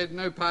 I'm afraid.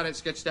 No pirate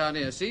sketch down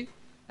here, see?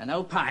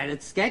 No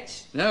pirate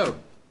sketch? No.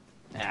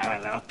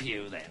 I'll help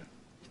you then.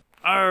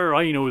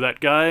 I know that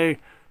guy.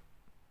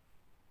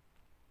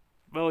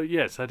 Well,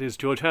 yes, that is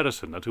George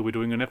Harrison. That's who we're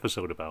doing an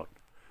episode about.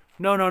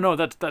 No,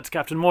 that's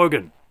Captain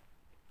Morgan.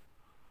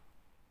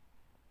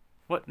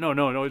 What?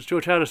 No, it's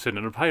George Harrison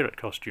in a pirate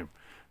costume.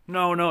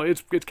 No,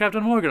 it's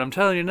Captain Morgan, I'm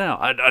telling you now.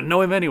 I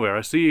know him anywhere.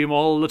 I see him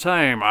all the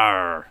time.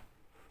 Arr.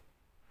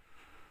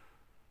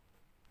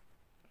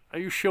 Are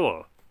you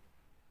sure?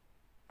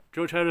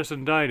 George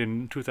Harrison died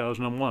in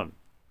 2001.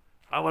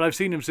 Well, I've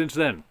seen him since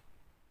then.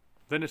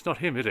 Then it's not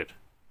him, is it?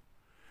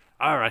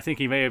 I think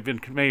he may have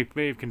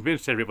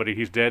convinced everybody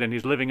he's dead and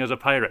he's living as a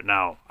pirate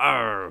now.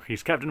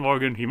 He's Captain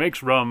Morgan, he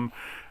makes rum,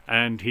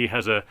 and he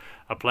has a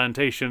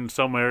plantation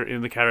somewhere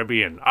in the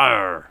Caribbean.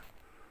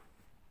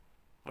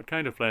 What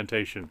kind of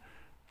plantation?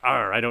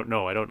 I don't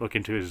know. I don't look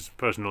into his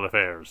personal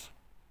affairs.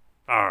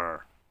 I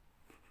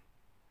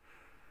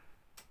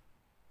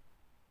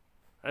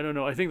don't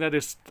know. I think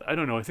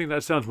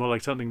that sounds more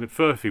like something that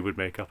Furphy would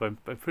make up. I'm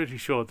pretty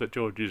sure that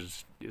George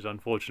is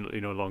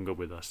unfortunately no longer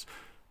with us.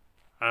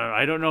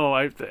 I don't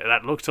know.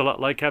 That looks a lot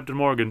like Captain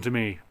Morgan to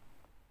me.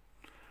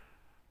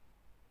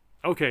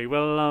 Okay,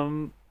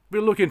 well,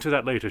 we'll look into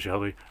that later, shall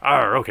we?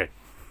 Okay.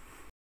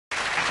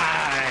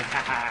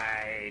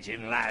 Hi,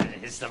 Jim lad.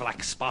 It's the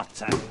black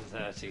spot and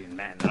 13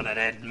 men on a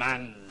dead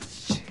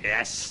man's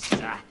chest.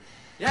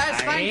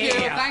 Yes, thank you,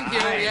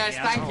 yes,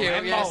 thank you,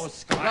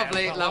 yes.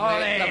 Lovely.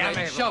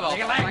 Shovel,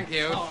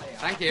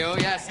 thank you,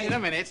 yes, in a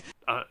minute.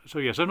 So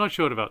yes, I'm not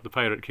sure about the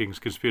Pirate King's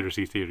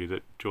conspiracy theory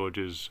that George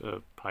is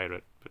a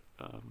pirate, but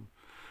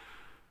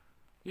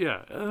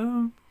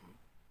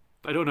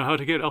I don't know how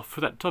to get off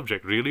for that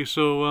subject really,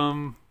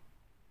 so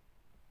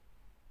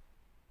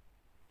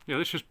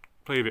let's just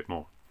play a bit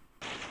more.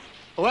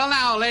 Well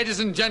now, ladies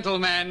and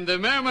gentlemen, the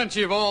moment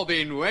you've all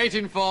been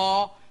waiting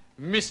for,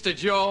 Mr.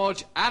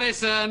 George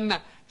Harrison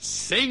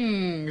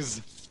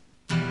sings.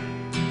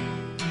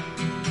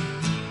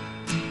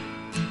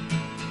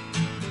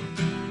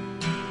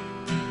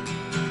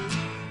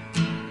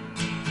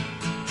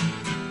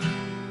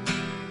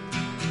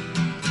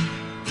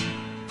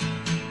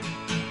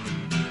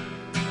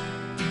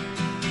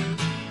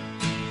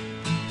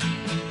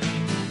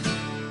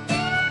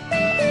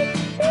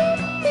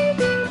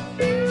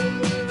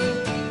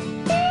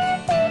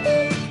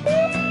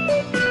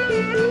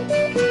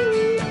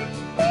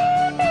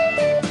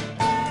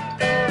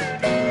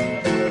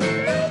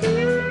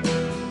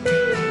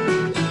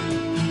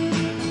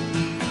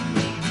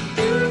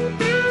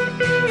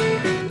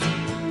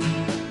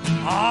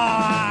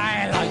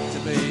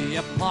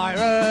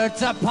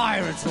 A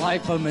pirate's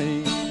life for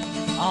me.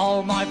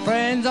 All my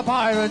friends are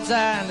pirates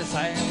and they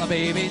say on the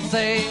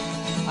BBC.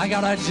 I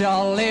got a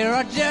jolly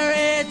Roger,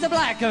 it's a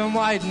black and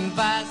white and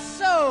fast.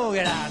 So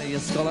get out of your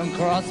skull and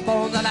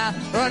crossbones and I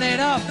run it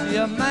up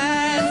your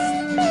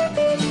mast.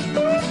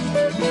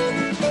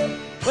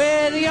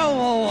 With yo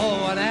ho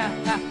ho and a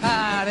ha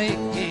ha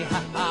dee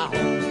ha ha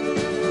ho.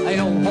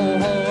 Yo ho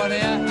ho and a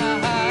ha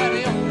ha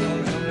dee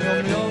yo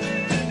yo.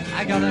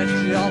 I got a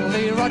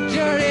jolly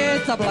Roger,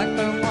 it's a black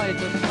and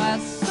white and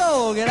fast.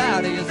 So get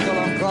out of your skull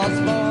and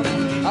crossbones,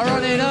 I'm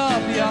running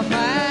up your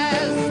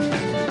mast.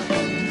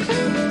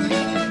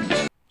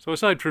 So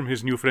aside from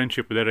his new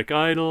friendship with Eric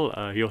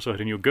Idle, he also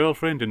had a new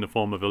girlfriend in the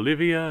form of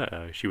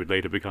Olivia. She would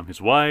later become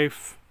his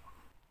wife.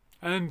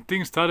 And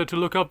things started to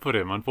look up for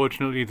him.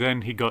 Unfortunately,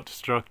 then he got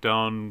struck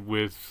down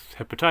with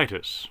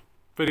hepatitis.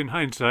 But in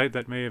hindsight,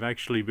 that may have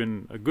actually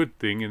been a good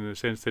thing in the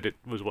sense that it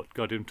was what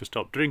got him to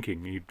stop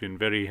drinking. He'd been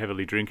very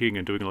heavily drinking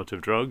and doing lots of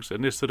drugs,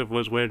 and this sort of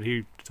was when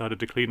he started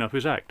to clean up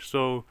his act.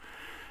 So,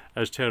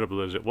 as terrible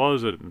as it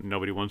was,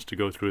 nobody wants to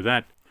go through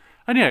that.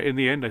 And yeah, in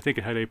the end, I think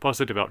it had a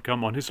positive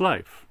outcome on his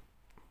life.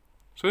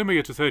 So then we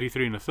get to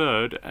 33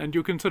 1/3, and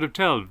you can sort of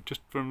tell,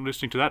 just from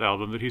listening to that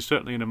album, that he's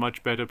certainly in a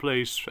much better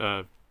place,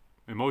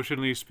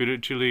 emotionally,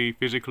 spiritually,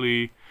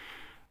 physically.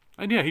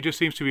 And yeah, he just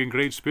seems to be in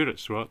great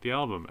spirits throughout the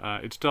album.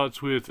 It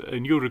starts with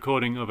a new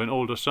recording of an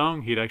older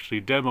song. He'd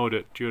actually demoed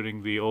it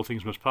during the All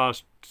Things Must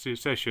Pass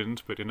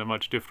sessions, but in a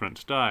much different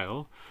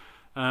style.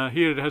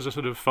 Here it has a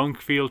sort of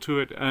funk feel to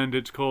it, and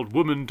it's called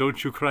Woman,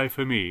 Don't You Cry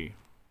For Me.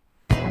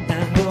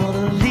 I'm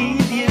gonna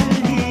leave you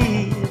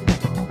here.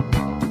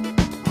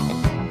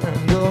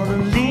 I'm gonna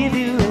leave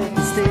you at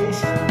the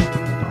station.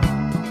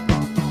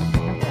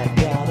 I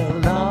got a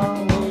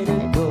long way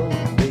to go,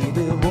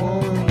 baby.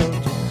 Woman, don't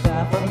you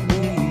cry for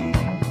me.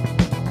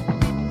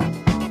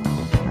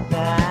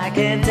 Now I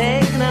can't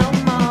take no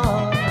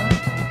more.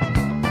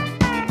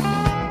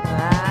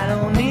 I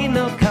don't need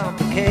no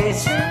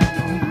complication.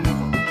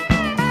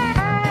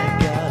 I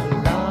got a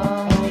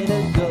long way to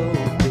go,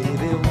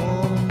 baby.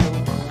 Woman,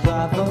 don't you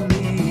cry for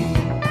me.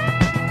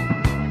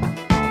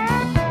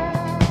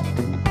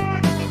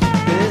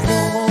 There's no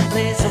more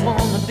place I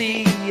wanna be.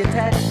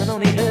 Attachment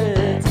only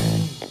hurts me.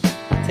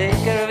 Take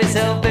care of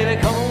yourself, baby.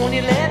 Come on, won't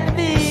you let me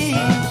be?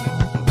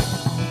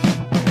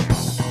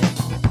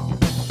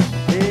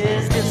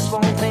 There's just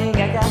one thing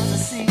I got to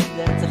see,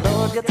 that the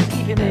Lord got to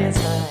keep him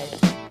inside.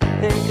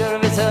 Take care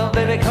of yourself,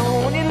 baby. Come on,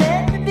 won't you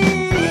let me be?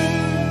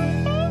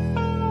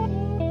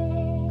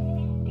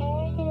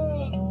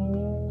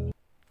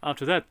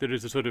 After that, there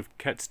is a sort of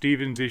Cat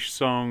Stevens-ish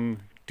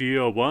song,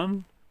 Dear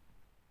One.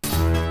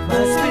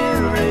 My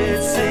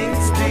spirit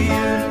sings to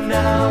you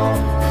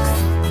now.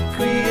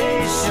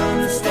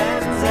 Creation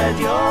stands at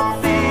your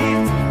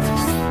feet.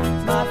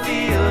 My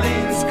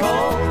feelings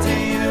call to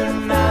you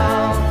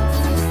now.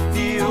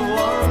 Dear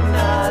one,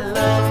 I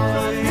love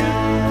for you.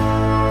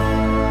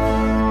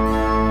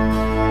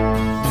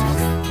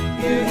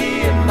 You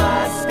hear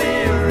my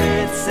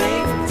spirit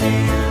sing to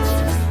you.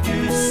 You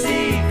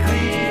see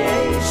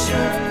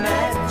creation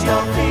at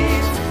your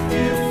feet.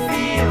 You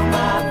feel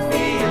my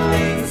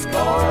feelings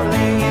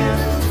calling you.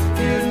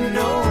 You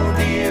know,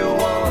 dear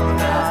one,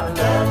 I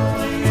love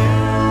for you.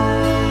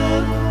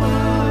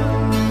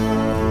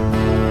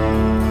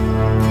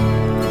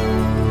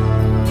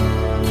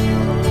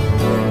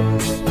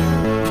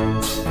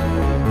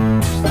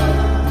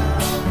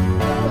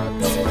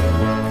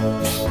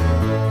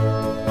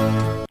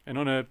 And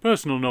on a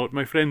personal note,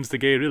 my friends the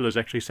Guerrillas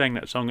actually sang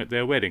that song at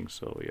their wedding,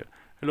 so yeah.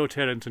 Hello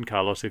Terence and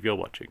Carlos if you're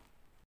watching.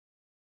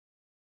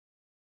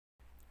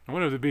 And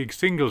one of the big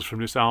singles from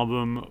this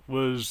album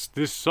was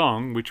this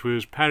song, which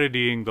was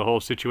parodying the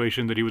whole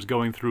situation that he was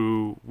going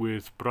through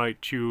with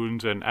Bright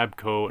Tunes and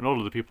Abco and all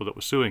of the people that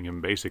were suing him,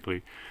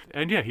 basically.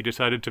 And yeah, he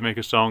decided to make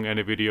a song and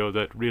a video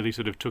that really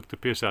sort of took the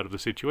piss out of the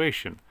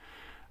situation.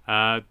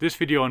 This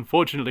video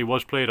unfortunately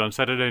was played on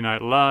Saturday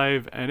Night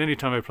Live, and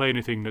anytime I play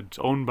anything that's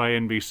owned by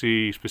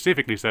NBC,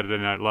 specifically Saturday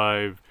Night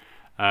Live,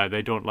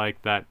 they don't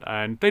like that,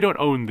 and they don't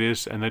own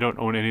this, and they don't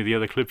own any of the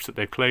other clips that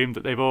they've claimed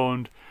that they've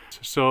owned.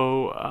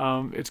 So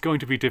it's going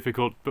to be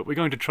difficult, but we're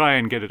going to try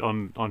and get it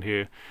on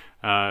here,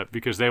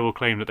 because they will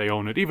claim that they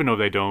own it, even though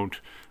they don't.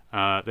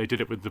 They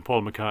did it with the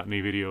Paul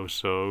McCartney video,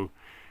 so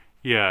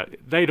yeah,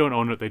 they don't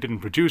own it, they didn't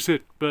produce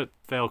it, but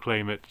they'll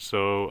claim it,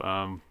 so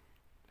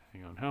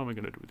hang on, how am I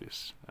going to do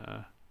this?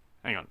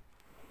 Hang on.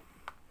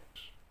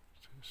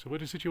 So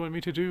what is it you want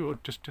me to do? Or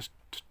just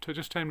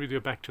stand with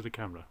your back to the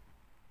camera?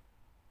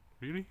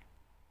 Really?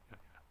 Yeah,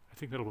 I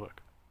think that'll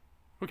work.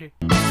 Okay.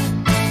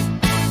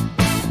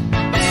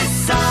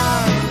 This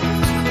song,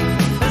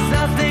 there's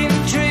nothing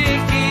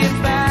tricky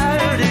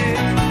about it.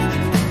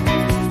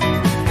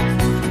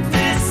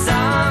 This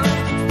song,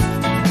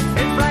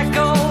 it's black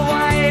or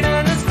white,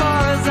 and as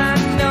far as I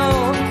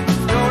know,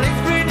 don't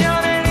infringe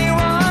on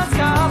anyone's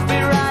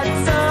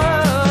copyright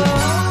song.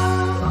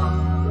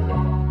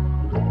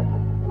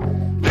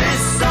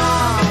 This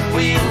song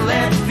we'll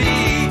let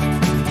be.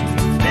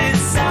 This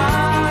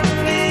song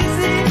is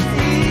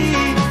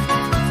indeed.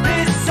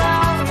 This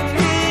song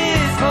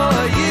is for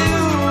you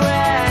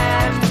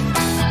and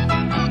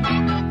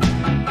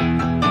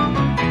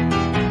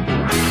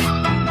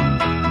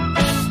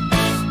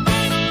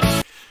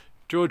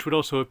George would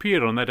also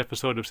appear on that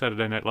episode of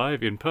Saturday Night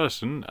Live in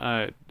person,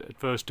 at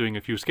first doing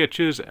a few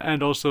sketches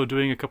and also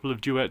doing a couple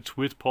of duets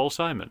with Paul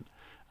Simon.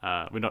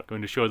 We're not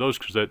going to show those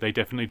because they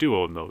definitely do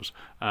own those.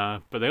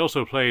 But they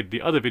also played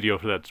the other video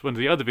for that, one of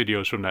the other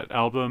videos from that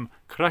album,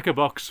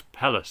 Crackerbox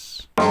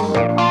Palace.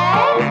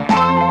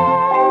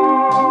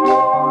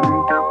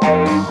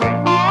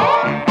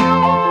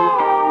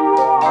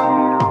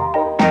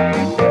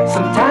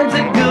 sometimes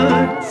they're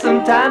good,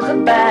 sometimes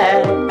they're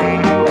bad.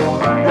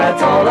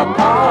 That's all a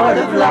part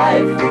of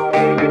life.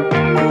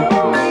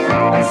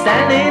 I'm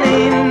standing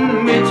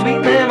in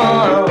between them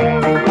all.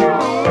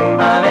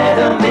 I met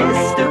a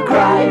Mr.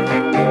 Cripe,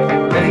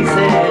 and he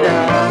said,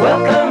 I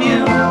welcome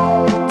you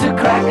to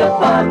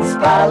Crackerbox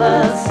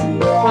Palace.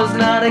 Was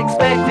not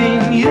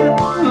expecting you.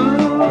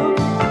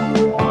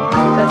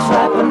 That's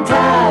right on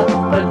tap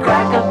at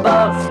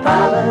Crackerbox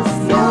Palace.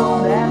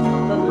 Know that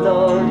the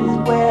Lord is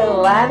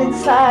well and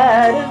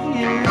inside of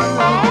you.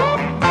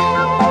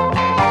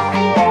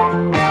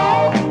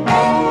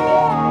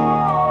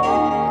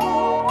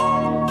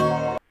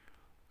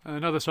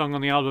 Another song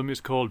on the album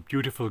is called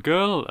Beautiful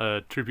Girl,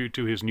 a tribute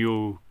to his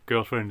new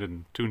girlfriend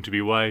and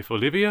soon-to-be wife,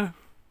 Olivia.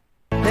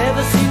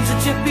 Never seen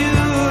such a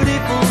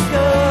beautiful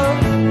girl.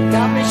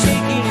 Got me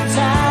shaking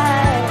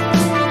inside.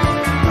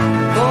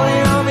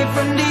 Going on me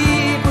from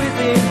deep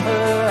within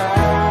her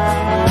eyes.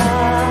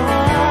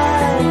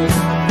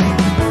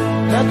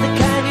 Not the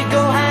kind you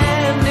go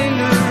handing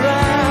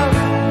around.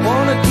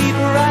 Wanna keep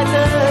her right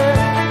there.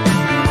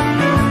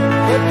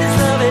 But this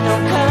love, it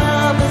don't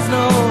come as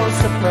no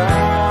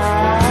surprise.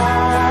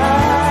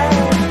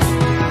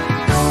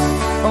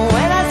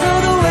 When I saw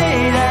the way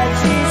that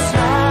she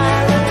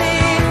smiled at me,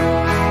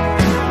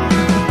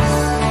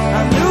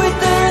 I knew it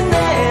there and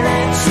then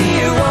that she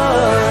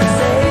was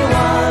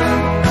A1.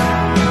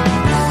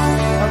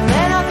 And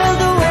then I felt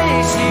the way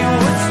she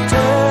was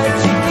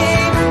touching me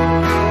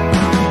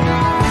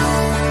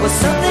was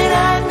something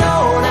I'd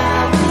known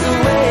I was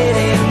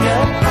waiting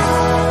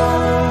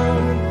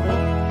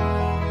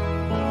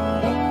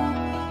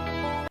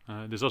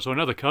upon. There's also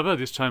another cover,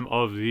 this time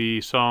of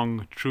the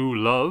song True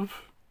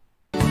Love.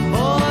 For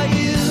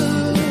you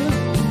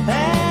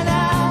and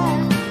I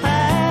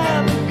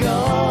have a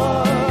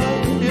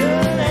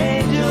guardian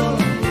angel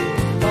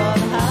on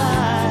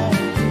high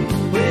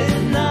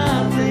with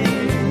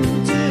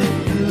nothing to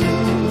do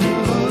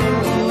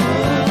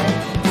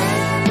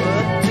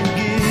but to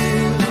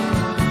give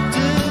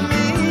to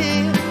me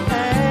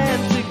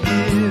and to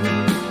give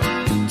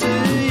to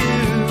you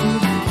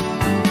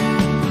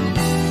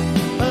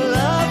a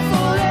love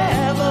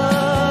forever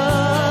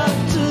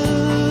true.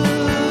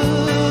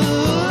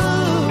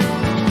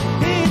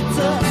 It's a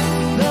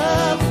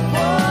love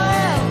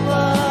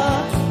forever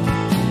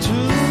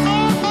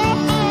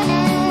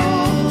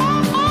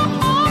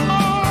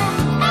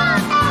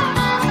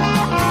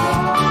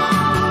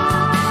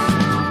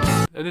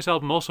And this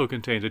album also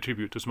contains a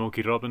tribute to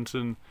Smokey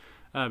Robinson,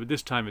 but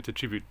this time it's a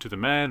tribute to the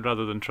man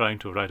rather than trying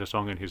to write a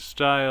song in his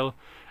style,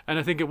 and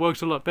I think it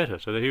works a lot better.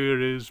 So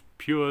here is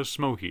pure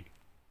Smokey.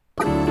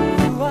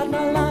 Throughout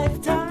my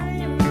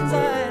lifetimes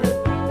I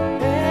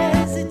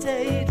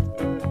hesitate.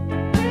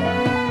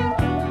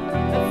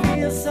 I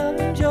feel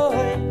some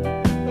joy,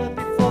 but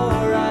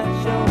before I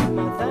show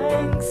my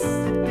thanks,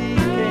 it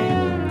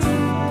became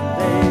too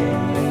late.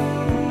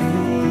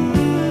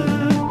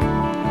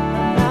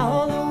 And now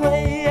the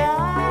way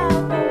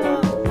I'm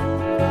alone,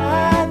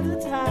 at the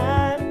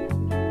time,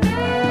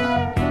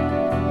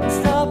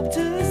 stop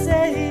to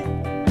say, I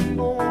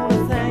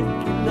wanna thank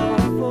you,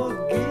 Lord, for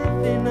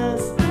giving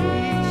us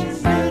each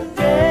new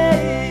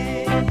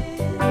day.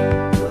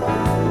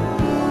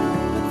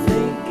 But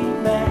thinking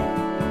back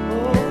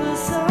over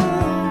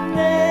some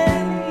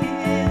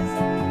days,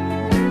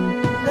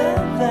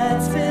 love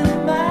that's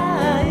filled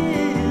my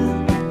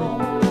ears. I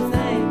wanna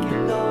thank you,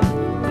 Lord,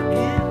 for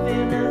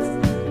giving us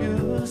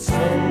your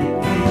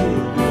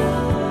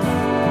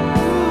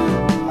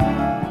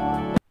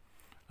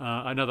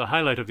Another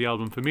highlight of the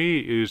album for me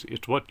is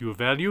It's What You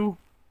Value.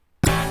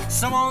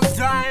 Someone's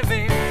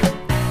driving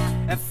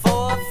at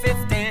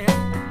 450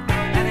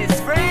 and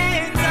his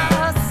friends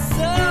are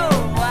so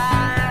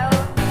wild.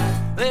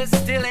 They're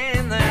still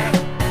in their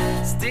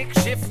stick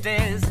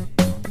shifters.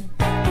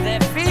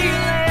 They're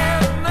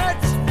feeling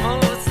much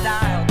more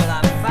style, but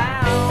I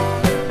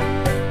found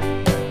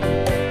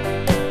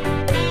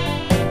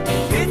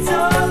it's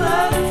all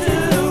up to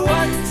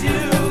what you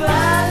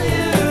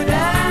value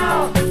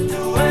down to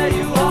where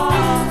you are.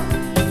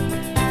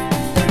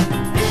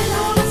 You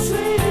know the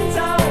sweet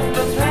tone,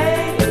 the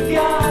pain you've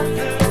gone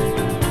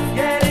through,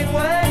 getting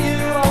where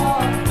you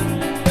are.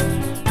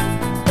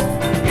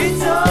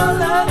 It's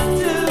all up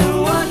to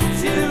what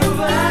you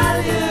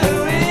value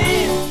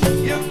in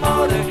your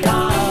motor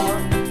car.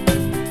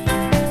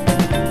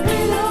 We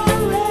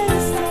don't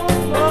rest on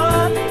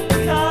what it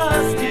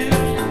cost you,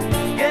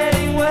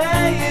 getting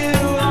where you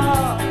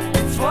are.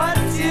 It's what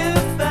you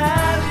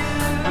value.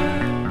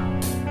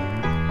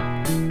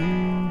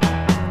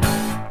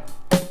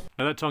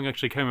 Now that song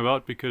actually came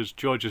about because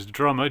George's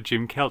drummer,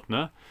 Jim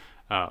Keltner,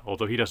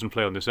 although he doesn't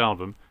play on this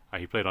album,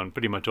 he played on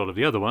pretty much all of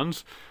the other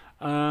ones,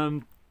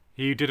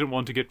 he didn't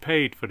want to get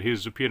paid for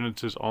his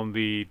appearances on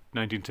the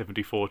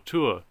 1974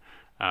 tour.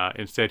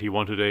 Instead, he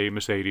wanted a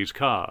Mercedes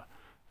car.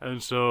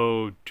 And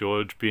so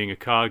George, being a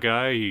car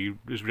guy, he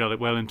was really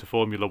well into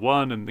Formula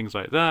One and things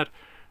like that.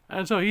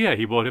 And so, yeah,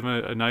 he bought him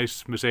a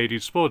nice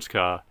Mercedes sports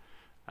car.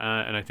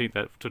 And I think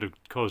that sort of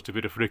caused a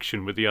bit of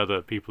friction with the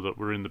other people that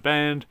were in the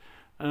band.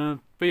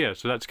 But yeah,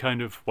 so that's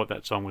kind of what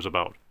that song was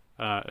about.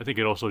 I think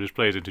it also just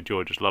plays into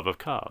George's love of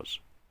cars.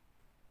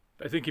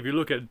 I think if you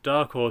look at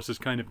Dark Horse as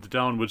kind of the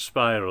downward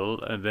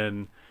spiral, and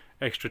then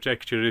Extra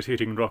Texture is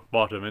hitting rock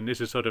bottom, and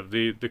this is sort of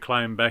the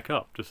climb back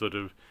up to sort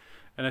of...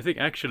 And I think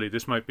actually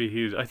this might be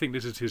his... I think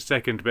this is his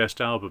second best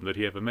album that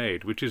he ever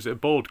made, which is a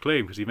bold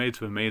claim because he made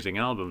some amazing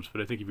albums,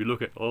 but I think if you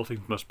look at All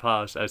Things Must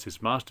Pass as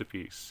his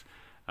masterpiece,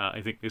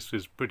 I think this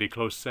is pretty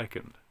close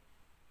second.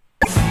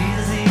 It's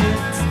easier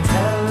to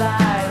tell a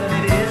lie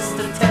than it is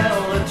to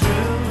tell the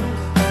truth.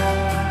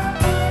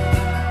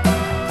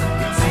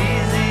 It's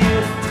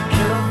easier to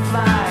kill a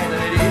fly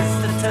than it is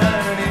to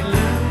turn it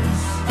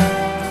loose.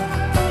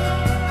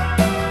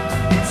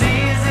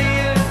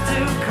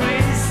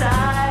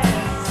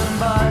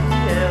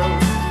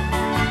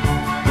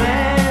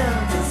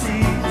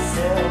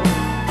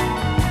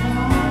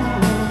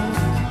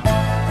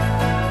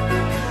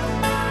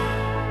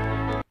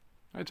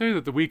 I'd say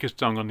that the weakest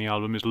song on the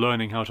album is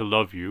Learning How to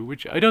Love You,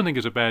 which I don't think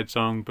is a bad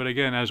song, but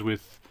again, as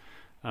with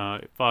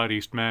Far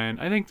East Man,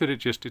 I think that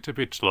it's a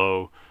bit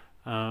slow.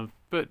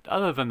 But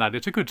other than that,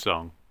 it's a good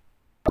song.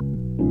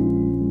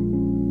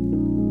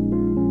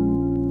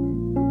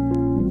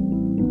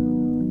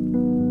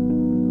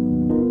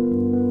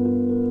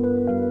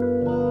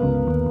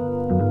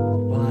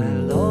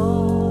 While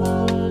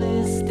all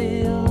is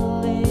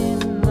still in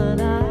the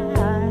night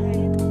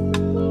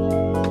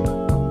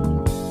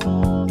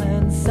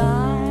and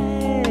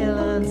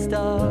silence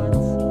starts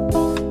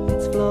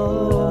its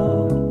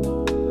flow,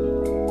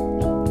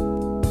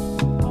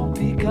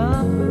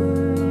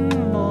 become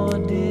more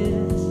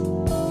disbelieve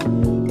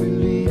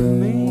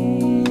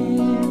me,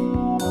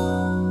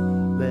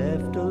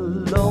 left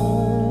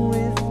alone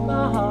with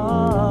my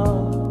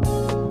heart.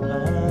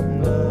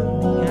 I'm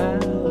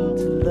learning how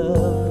to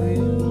love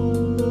you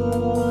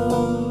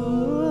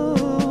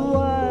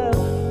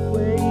while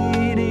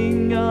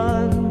waiting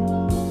on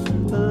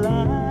the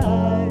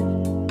light.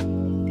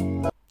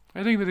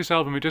 I think that this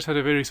album, it just had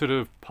a very sort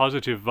of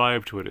positive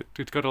vibe to it.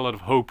 It's got a lot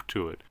of hope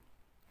to it.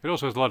 It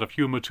also has a lot of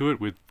humor to it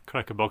with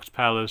Crackerbox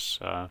Palace,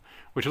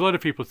 which a lot of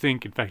people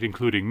think, in fact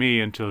including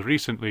me until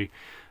recently,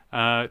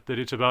 that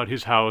it's about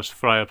his house,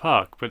 Friar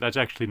Park, but that's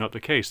actually not the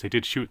case. They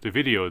did shoot the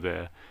video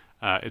there.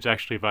 It's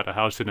actually about a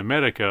house in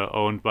America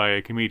owned by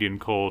a comedian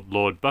called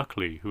Lord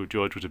Buckley, who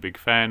George was a big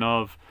fan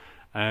of,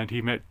 and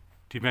he met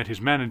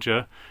his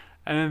manager,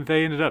 and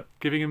they ended up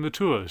giving him the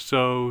tour.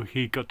 So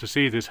he got to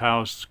see this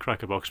house,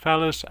 Crackerbox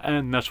Palace,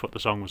 and that's what the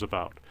song was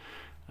about.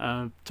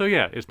 So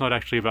yeah, it's not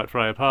actually about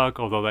Friar Park,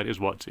 although that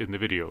is what's in the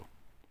video.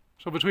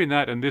 So between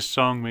that and this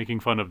song making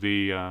fun of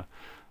the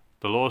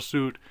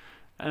lawsuit,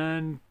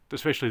 and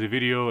especially the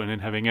video, and then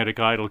having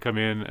Eric Idle come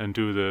in and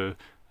do the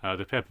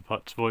Pepper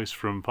Potts voice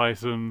from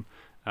Python,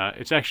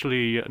 it's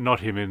actually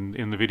not him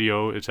in the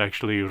video. It's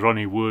actually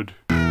Ronnie Wood.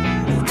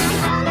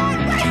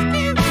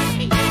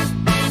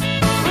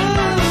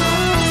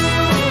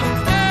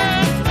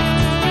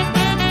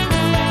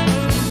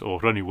 Or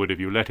Ronnie Wood if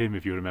you let him,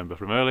 if you remember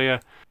from earlier.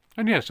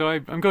 And yeah, so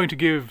I'm going to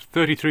give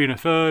 33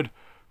 1/3,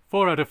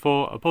 4 out of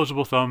 4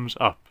 opposable thumbs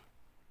up.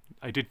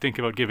 I did think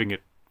about giving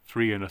it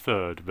 3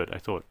 1/3, but I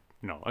thought,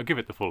 no, I'll give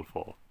it the full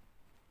 4.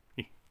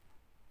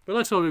 But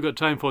that's all we've got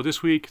time for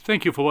this week.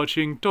 Thank you for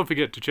watching. Don't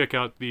forget to check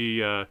out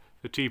the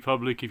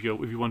TeePublic if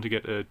you want to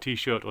get a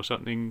t-shirt or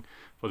something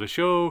for the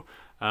show,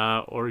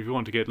 or if you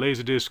want to get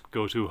Laserdisc,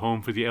 go to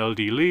Home for the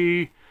LD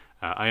Lee.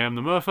 I am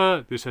the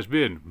Murfer. This has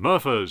been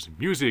Murfer's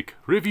Music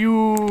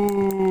Reviews.